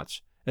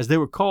werowance, as they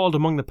were called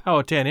among the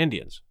Powhatan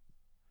Indians.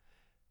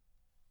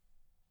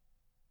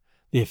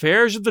 The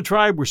affairs of the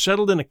tribe were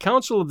settled in a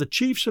council of the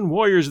chiefs and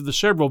warriors of the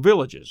several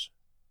villages.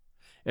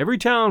 Every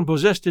town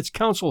possessed its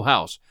council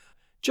house,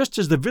 just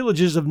as the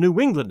villages of New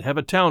England have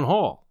a town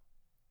hall.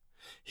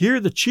 Here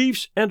the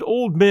chiefs and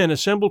old men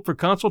assembled for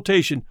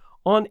consultation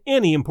on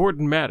any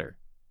important matter.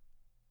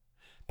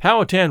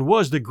 Powhatan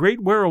was the great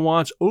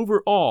werowance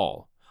over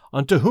all,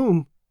 unto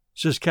whom,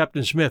 says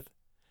Captain Smith,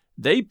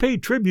 they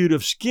paid tribute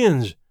of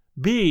skins,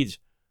 beads,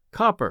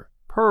 copper,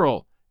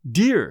 pearl,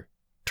 deer,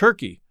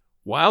 turkey,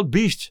 wild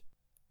beasts,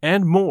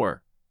 and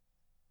more.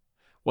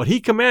 What he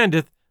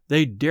commandeth,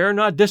 they dare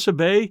not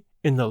disobey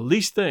in the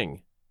least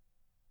thing.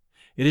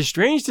 It is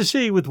strange to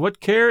see with what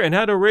care and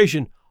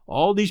adoration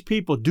all these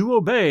people do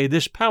obey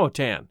this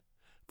Powhatan,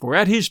 for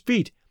at his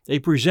feet they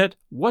present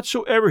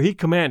whatsoever he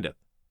commandeth,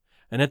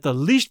 and at the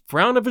least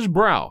frown of his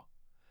brow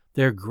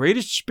their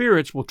greatest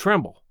spirits will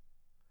tremble.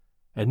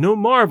 And no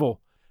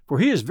marvel, for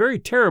he is very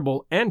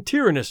terrible and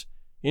tyrannous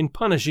in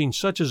punishing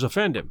such as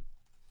offend him.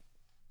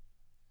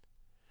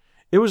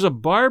 It was a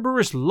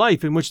barbarous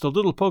life in which the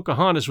little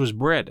Pocahontas was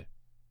bred.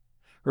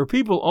 Her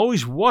people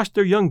always washed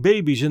their young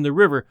babies in the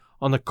river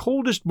on the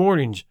coldest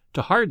mornings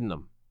to harden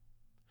them.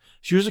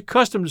 She was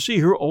accustomed to see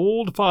her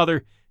old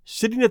father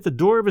sitting at the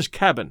door of his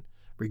cabin,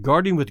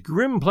 regarding with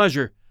grim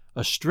pleasure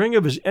a string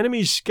of his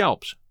enemies'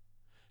 scalps,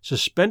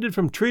 suspended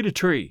from tree to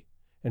tree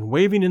and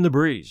waving in the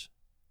breeze.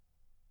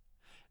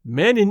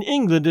 Men in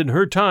England in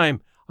her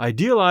time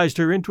idealized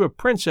her into a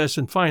princess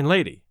and fine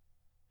lady.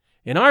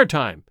 In our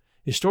time,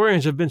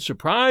 historians have been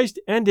surprised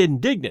and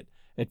indignant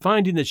at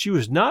finding that she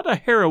was not a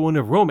heroine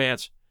of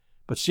romance,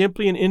 but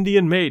simply an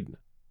Indian maiden.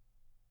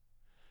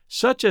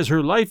 Such as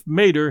her life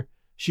made her,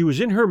 she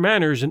was in her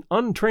manners an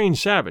untrained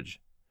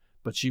savage,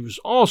 but she was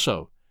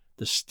also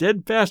the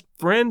steadfast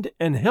friend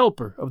and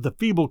helper of the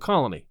feeble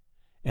colony,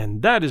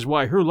 and that is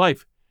why her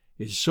life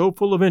is so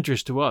full of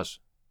interest to us.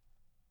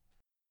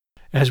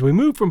 As we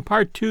move from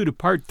Part 2 to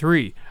Part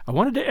 3, I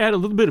wanted to add a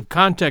little bit of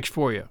context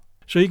for you,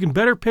 so you can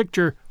better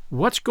picture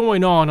what's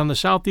going on the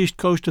southeast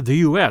coast of the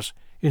U.S.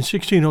 in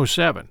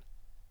 1607.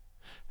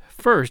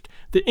 First,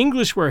 the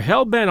English were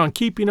hell-bent on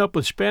keeping up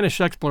with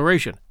Spanish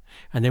exploration,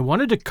 and they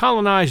wanted to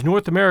colonize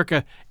North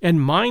America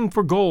and mine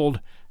for gold,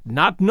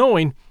 not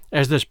knowing,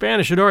 as the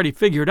Spanish had already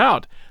figured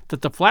out,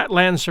 that the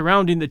flatlands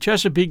surrounding the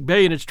Chesapeake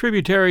Bay and its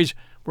tributaries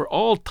were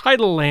all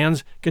tidal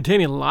lands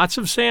containing lots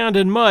of sand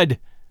and mud,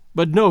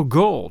 but no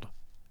gold.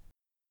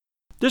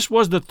 This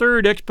was the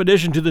third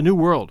expedition to the New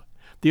World,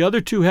 the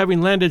other two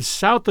having landed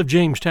south of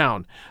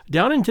Jamestown,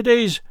 down in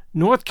today's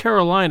North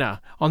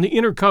Carolina on the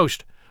inner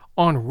coast,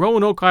 on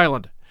Roanoke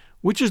Island,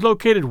 which is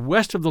located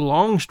west of the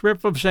long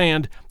strip of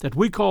sand that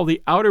we call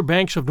the Outer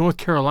Banks of North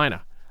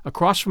Carolina,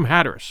 across from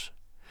Hatteras,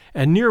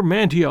 and near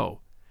Manteo,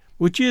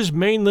 which is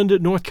mainland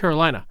North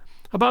Carolina,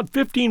 about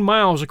 15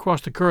 miles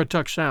across the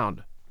Currituck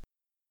Sound.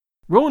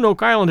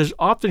 Roanoke Island is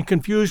often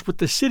confused with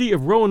the city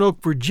of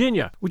Roanoke,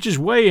 Virginia, which is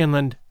way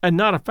inland and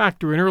not a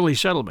factor in early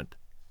settlement.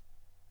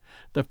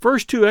 The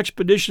first two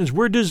expeditions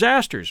were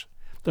disasters,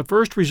 the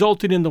first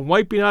resulting in the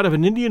wiping out of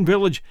an Indian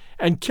village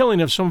and killing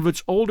of some of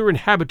its older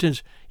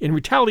inhabitants in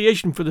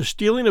retaliation for the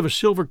stealing of a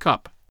silver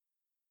cup.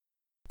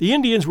 The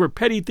Indians were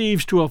petty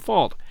thieves to a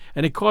fault,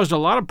 and it caused a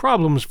lot of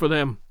problems for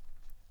them.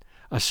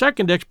 A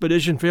second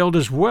expedition failed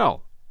as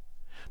well.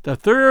 The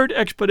third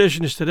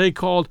expedition is today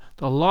called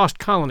the Lost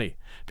Colony,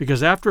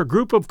 because after a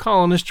group of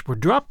colonists were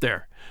dropped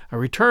there, a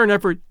return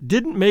effort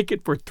didn't make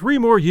it for 3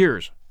 more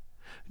years,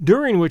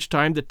 during which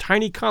time the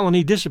tiny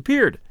colony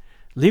disappeared,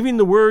 leaving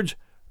the words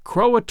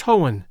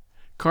Croatoan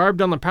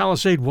carved on the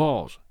palisade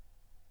walls.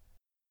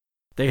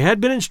 They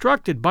had been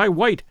instructed by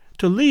White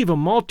to leave a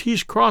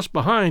Maltese cross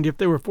behind if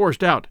they were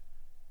forced out,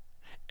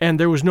 and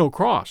there was no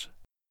cross.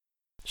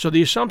 So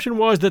the assumption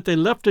was that they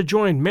left to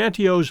join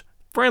Manteo's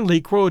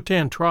friendly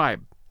Croatan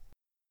tribe.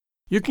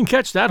 You can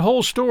catch that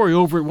whole story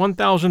over at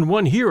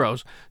 1001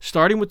 Heroes,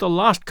 starting with the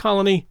Lost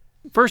Colony,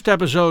 first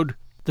episode,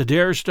 The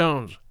Dare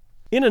Stones.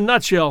 In a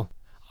nutshell,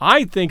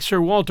 I think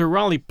Sir Walter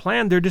Raleigh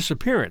planned their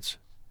disappearance.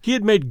 He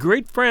had made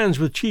great friends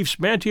with Chiefs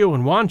Manteo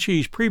and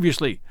Wanchese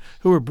previously,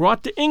 who were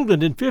brought to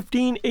England in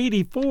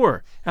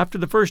 1584 after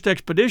the first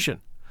expedition,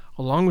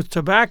 along with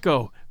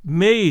tobacco,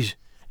 maize,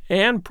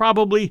 and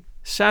probably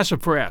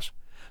sassafras,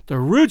 the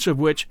roots of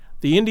which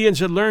the Indians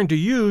had learned to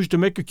use to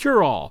make a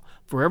cure-all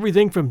for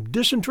everything from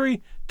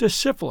dysentery to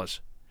syphilis,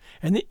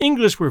 and the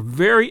English were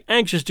very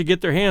anxious to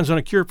get their hands on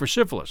a cure for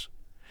syphilis,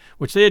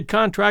 which they had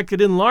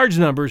contracted in large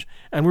numbers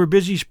and were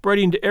busy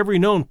spreading to every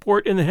known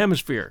port in the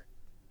hemisphere.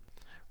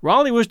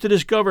 Raleigh was to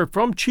discover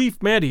from Chief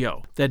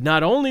Manteo that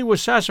not only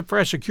was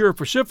sassafras a cure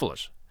for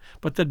syphilis,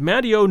 but that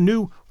Manteo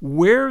knew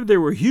where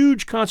there were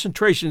huge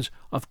concentrations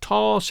of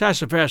tall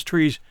sassafras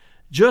trees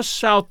just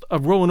south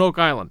of Roanoke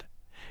Island,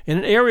 in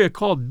an area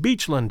called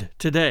Beachland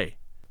today,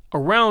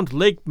 around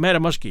Lake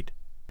Matamusket,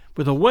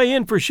 with a way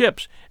in for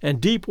ships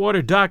and deep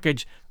water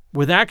dockage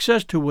with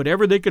access to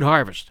whatever they could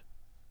harvest.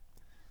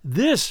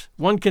 This,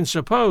 one can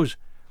suppose,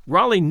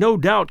 Raleigh no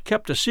doubt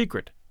kept a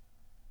secret.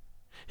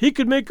 He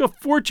could make a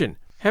fortune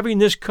having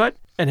this cut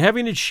and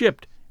having it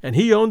shipped, and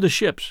he owned the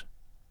ships.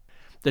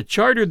 The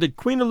charter that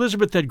Queen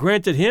Elizabeth had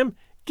granted him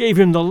gave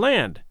him the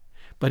land,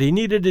 but he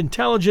needed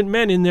intelligent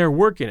men in there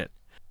working it.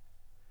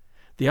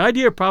 The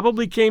idea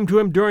probably came to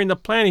him during the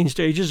planning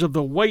stages of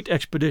the White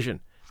expedition,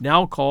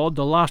 now called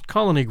the Lost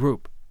Colony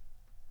Group.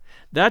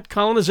 That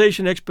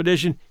colonization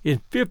expedition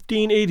in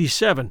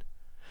 1587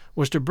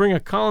 was to bring a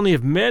colony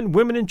of men,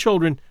 women, and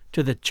children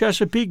to the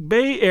Chesapeake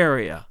Bay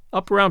area,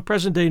 up around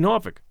present-day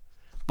Norfolk.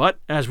 But,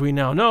 as we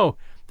now know,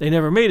 they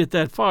never made it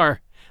that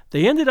far.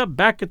 They ended up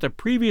back at the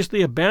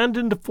previously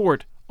abandoned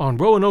fort on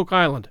Roanoke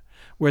Island,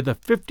 where the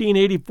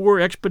 1584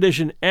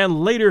 expedition and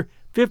later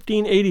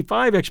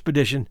 1585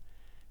 expedition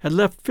had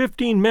left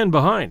 15 men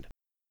behind.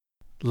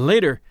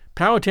 Later,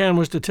 Powhatan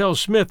was to tell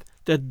Smith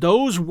that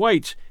those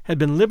whites had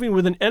been living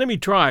with an enemy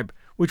tribe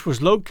which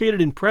was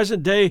located in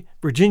present-day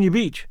Virginia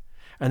Beach,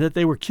 and that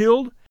they were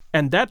killed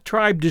and that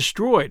tribe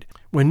destroyed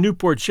when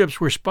Newport ships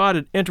were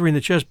spotted entering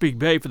the Chesapeake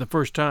Bay for the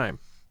first time.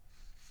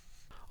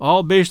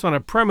 All based on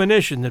a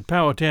premonition that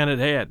Powhatan had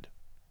had.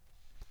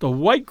 The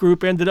white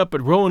group ended up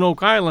at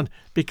Roanoke Island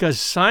because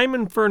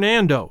Simon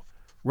Fernando,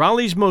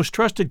 Raleigh's most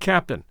trusted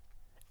captain,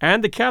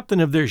 and the captain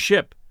of their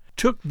ship,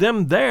 took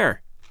them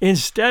there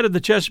instead of the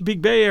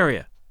Chesapeake Bay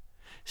area,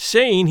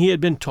 saying he had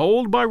been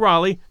told by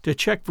Raleigh to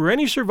check for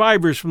any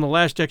survivors from the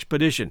last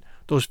expedition,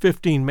 those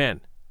 15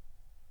 men.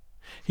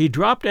 He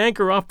dropped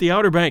anchor off the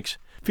Outer Banks,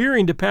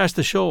 fearing to pass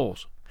the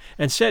shoals,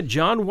 and sent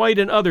John White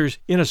and others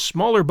in a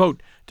smaller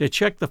boat to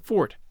check the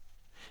fort,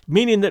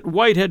 meaning that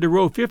White had to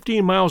row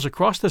 15 miles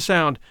across the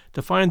Sound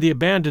to find the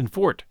abandoned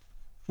fort,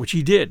 which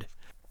he did.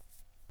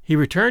 He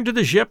returned to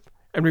the ship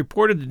and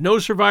reported that no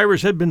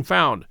survivors had been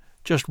found,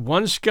 just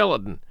one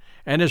skeleton,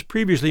 and as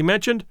previously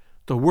mentioned,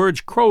 the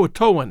words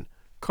Croatoan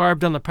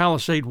carved on the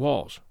palisade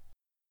walls.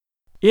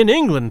 In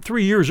England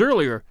 3 years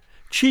earlier,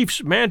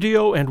 Chiefs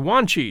Manteo and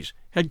Wanchese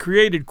had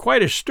created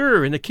quite a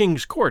stir in the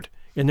king's court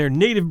in their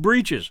native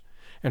breeches,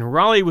 and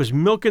Raleigh was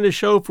milking the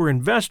show for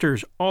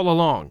investors all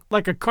along,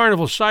 like a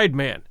carnival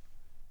sideman.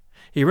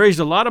 He raised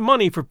a lot of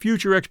money for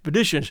future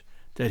expeditions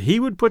that he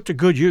would put to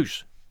good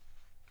use.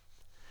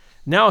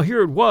 Now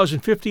here it was in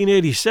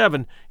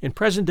 1587 in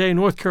present-day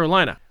North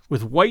Carolina,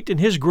 with White and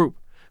his group,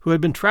 who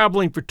had been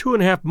traveling for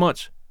 2.5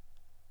 months.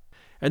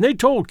 And they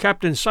told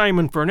Captain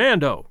Simon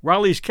Fernando,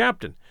 Raleigh's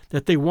captain,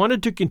 that they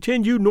wanted to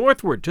continue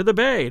northward to the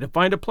bay to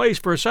find a place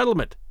for a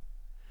settlement.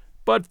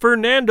 But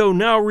Fernando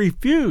now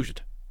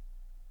refused.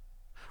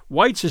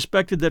 White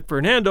suspected that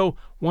Fernando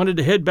wanted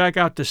to head back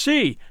out to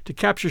sea to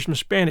capture some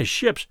Spanish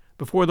ships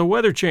before the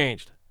weather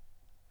changed.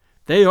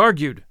 They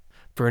argued.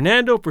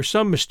 Fernando, for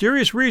some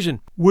mysterious reason,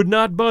 would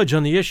not budge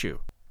on the issue.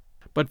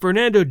 But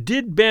Fernando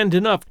did bend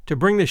enough to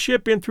bring the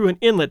ship in through an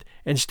inlet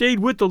and stayed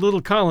with the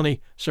little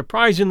colony,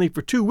 surprisingly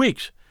for 2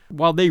 weeks,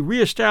 while they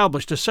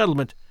re-established a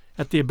settlement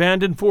at the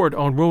abandoned fort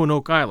on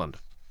Roanoke Island.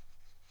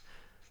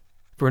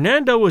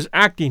 Fernando was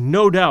acting,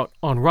 no doubt,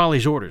 on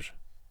Raleigh's orders.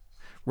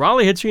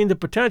 Raleigh had seen the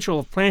potential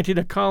of planting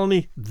a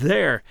colony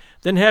there,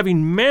 then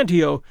having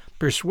Manteo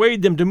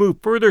persuade them to move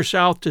further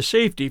south to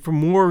safety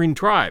from warring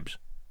tribes.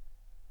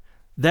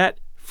 That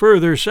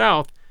further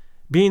south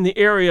being the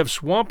area of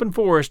swamp and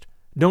forest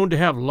known to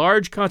have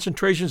large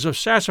concentrations of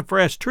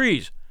sassafras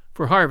trees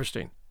for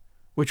harvesting,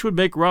 which would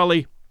make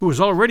Raleigh, who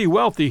was already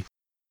wealthy,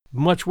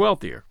 much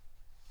wealthier.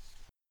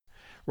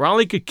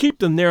 Raleigh could keep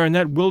them there in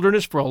that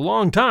wilderness for a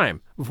long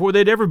time before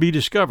they'd ever be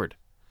discovered,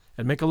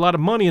 and make a lot of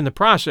money in the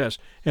process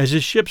as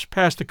his ships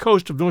passed the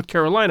coast of North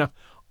Carolina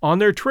on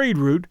their trade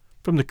route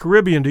from the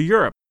Caribbean to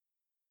Europe.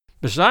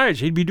 Besides,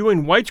 he'd be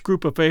doing White's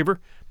group a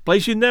favor,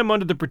 placing them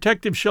under the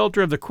protective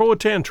shelter of the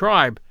Croatan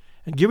tribe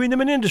and giving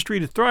them an industry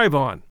to thrive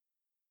on.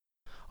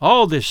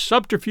 All this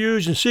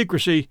subterfuge and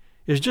secrecy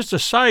is just a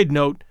side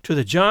note to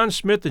the John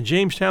Smith and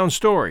Jamestown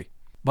story,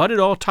 but it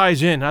all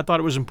ties in. I thought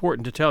it was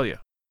important to tell you.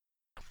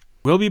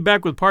 We'll be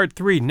back with part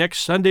 3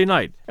 next Sunday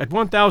night at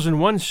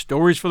 1001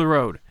 Stories for the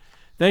Road.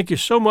 Thank you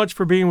so much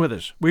for being with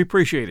us. We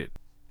appreciate it.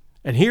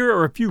 And here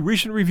are a few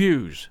recent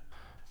reviews.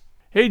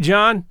 Hey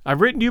John,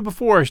 I've written to you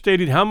before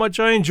stating how much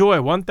I enjoy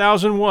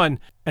 1001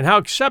 and how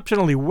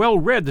exceptionally well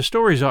read the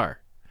stories are.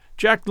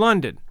 Jack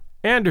London,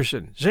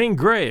 Anderson, Zane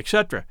Grey,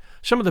 etc.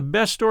 Some of the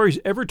best stories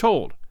ever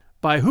told,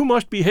 by who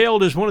must be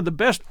hailed as one of the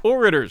best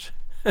orators.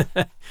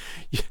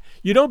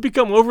 You don't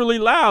become overly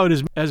loud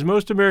as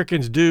most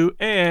Americans do,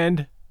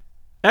 and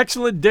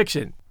excellent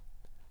diction.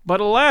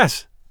 But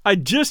alas, I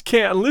just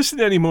can't listen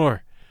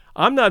anymore.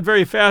 I'm not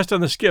very fast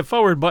on the skip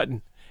forward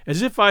button.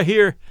 As if I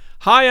hear,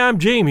 "Hi, I'm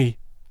Jamie.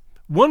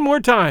 One more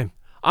time,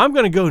 I'm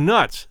going to go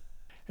nuts."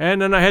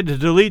 And then I had to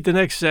delete the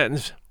next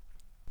sentence.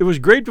 It was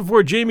great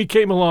before Jamie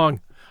came along.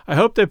 I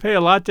hope they pay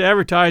a lot to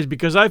advertise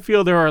because I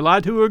feel there are a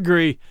lot who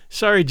agree.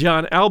 Sorry,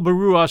 John,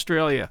 Albaru,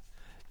 Australia.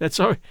 It's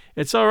all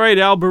right,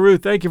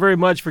 Albaru. Thank you very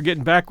much for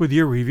getting back with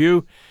your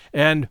review.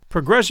 And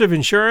Progressive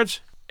Insurance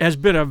has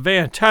been a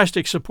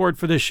fantastic support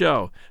for this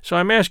show. So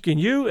I'm asking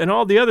you and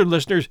all the other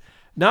listeners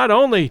not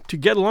only to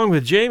get along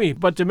with Jamie,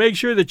 but to make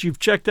sure that you've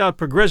checked out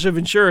Progressive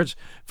Insurance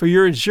for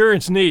your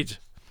insurance needs.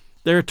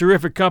 They're a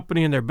terrific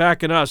company, and they're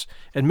backing us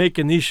and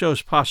making these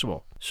shows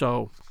possible.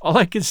 So all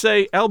I can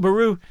say,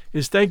 Albaru,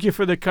 is thank you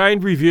for the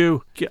kind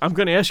review. I'm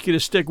going to ask you to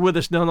stick with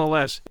us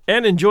nonetheless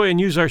and enjoy and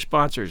use our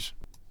sponsors.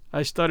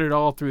 I stuttered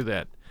all through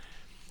that.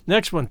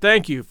 Next one,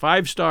 thank you,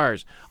 5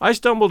 stars. I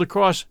stumbled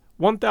across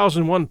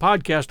 1001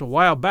 podcast a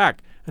while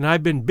back, and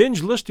I've been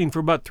binge listening for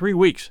about 3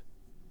 weeks.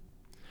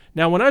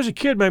 Now, when I was a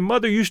kid, my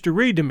mother used to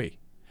read to me.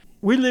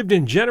 We lived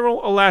in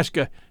General,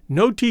 Alaska,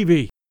 no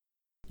TV.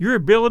 Your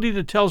ability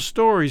to tell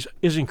stories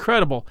is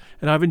incredible,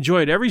 and I've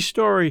enjoyed every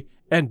story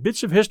and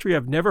bits of history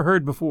I've never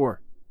heard before.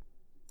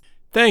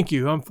 Thank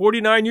you. I'm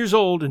 49 years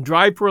old and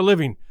drive for a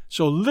living,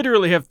 so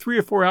literally have 3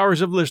 or 4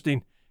 hours of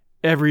listening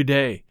every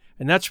day.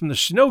 And that's from the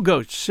Snow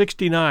Ghost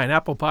 69,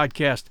 Apple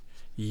Podcast,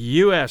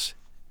 U.S.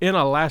 in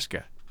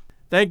Alaska.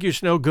 Thank you,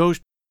 Snow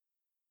Ghost.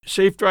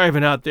 Safe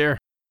driving out there.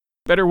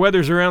 Better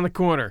weather's around the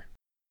corner.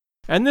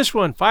 And this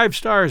one, 5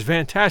 stars,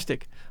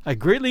 fantastic. I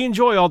greatly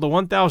enjoy all the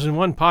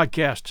 1001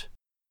 podcasts.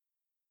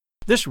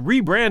 This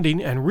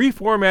rebranding and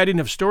reformatting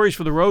of Stories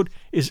for the Road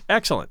is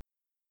excellent.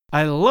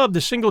 I love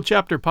the single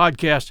chapter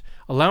podcast,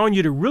 allowing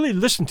you to really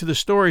listen to the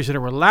stories at a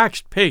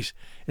relaxed pace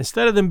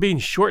instead of them being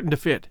shortened to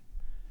fit.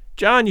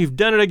 John, you've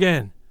done it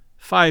again.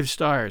 5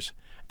 stars.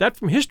 That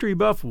from History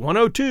Buff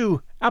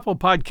 102, Apple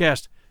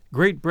Podcast,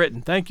 Great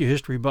Britain. Thank you,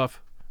 History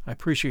Buff. I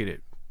appreciate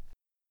it.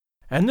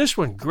 And this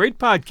one, great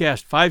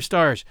podcast, 5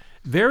 stars.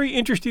 Very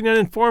interesting and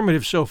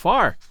informative so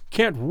far.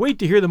 Can't wait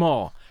to hear them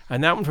all.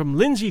 And that one from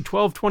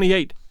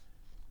Lindsay1228,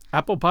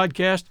 Apple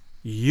Podcast,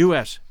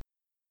 U.S.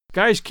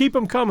 Guys, keep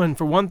them coming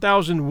for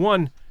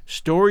 1001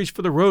 Stories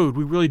for the Road.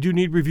 We really do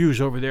need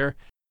reviews over there.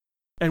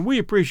 And we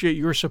appreciate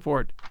your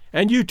support.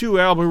 And you too,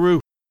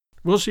 Albaru.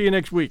 We'll see you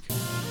next week.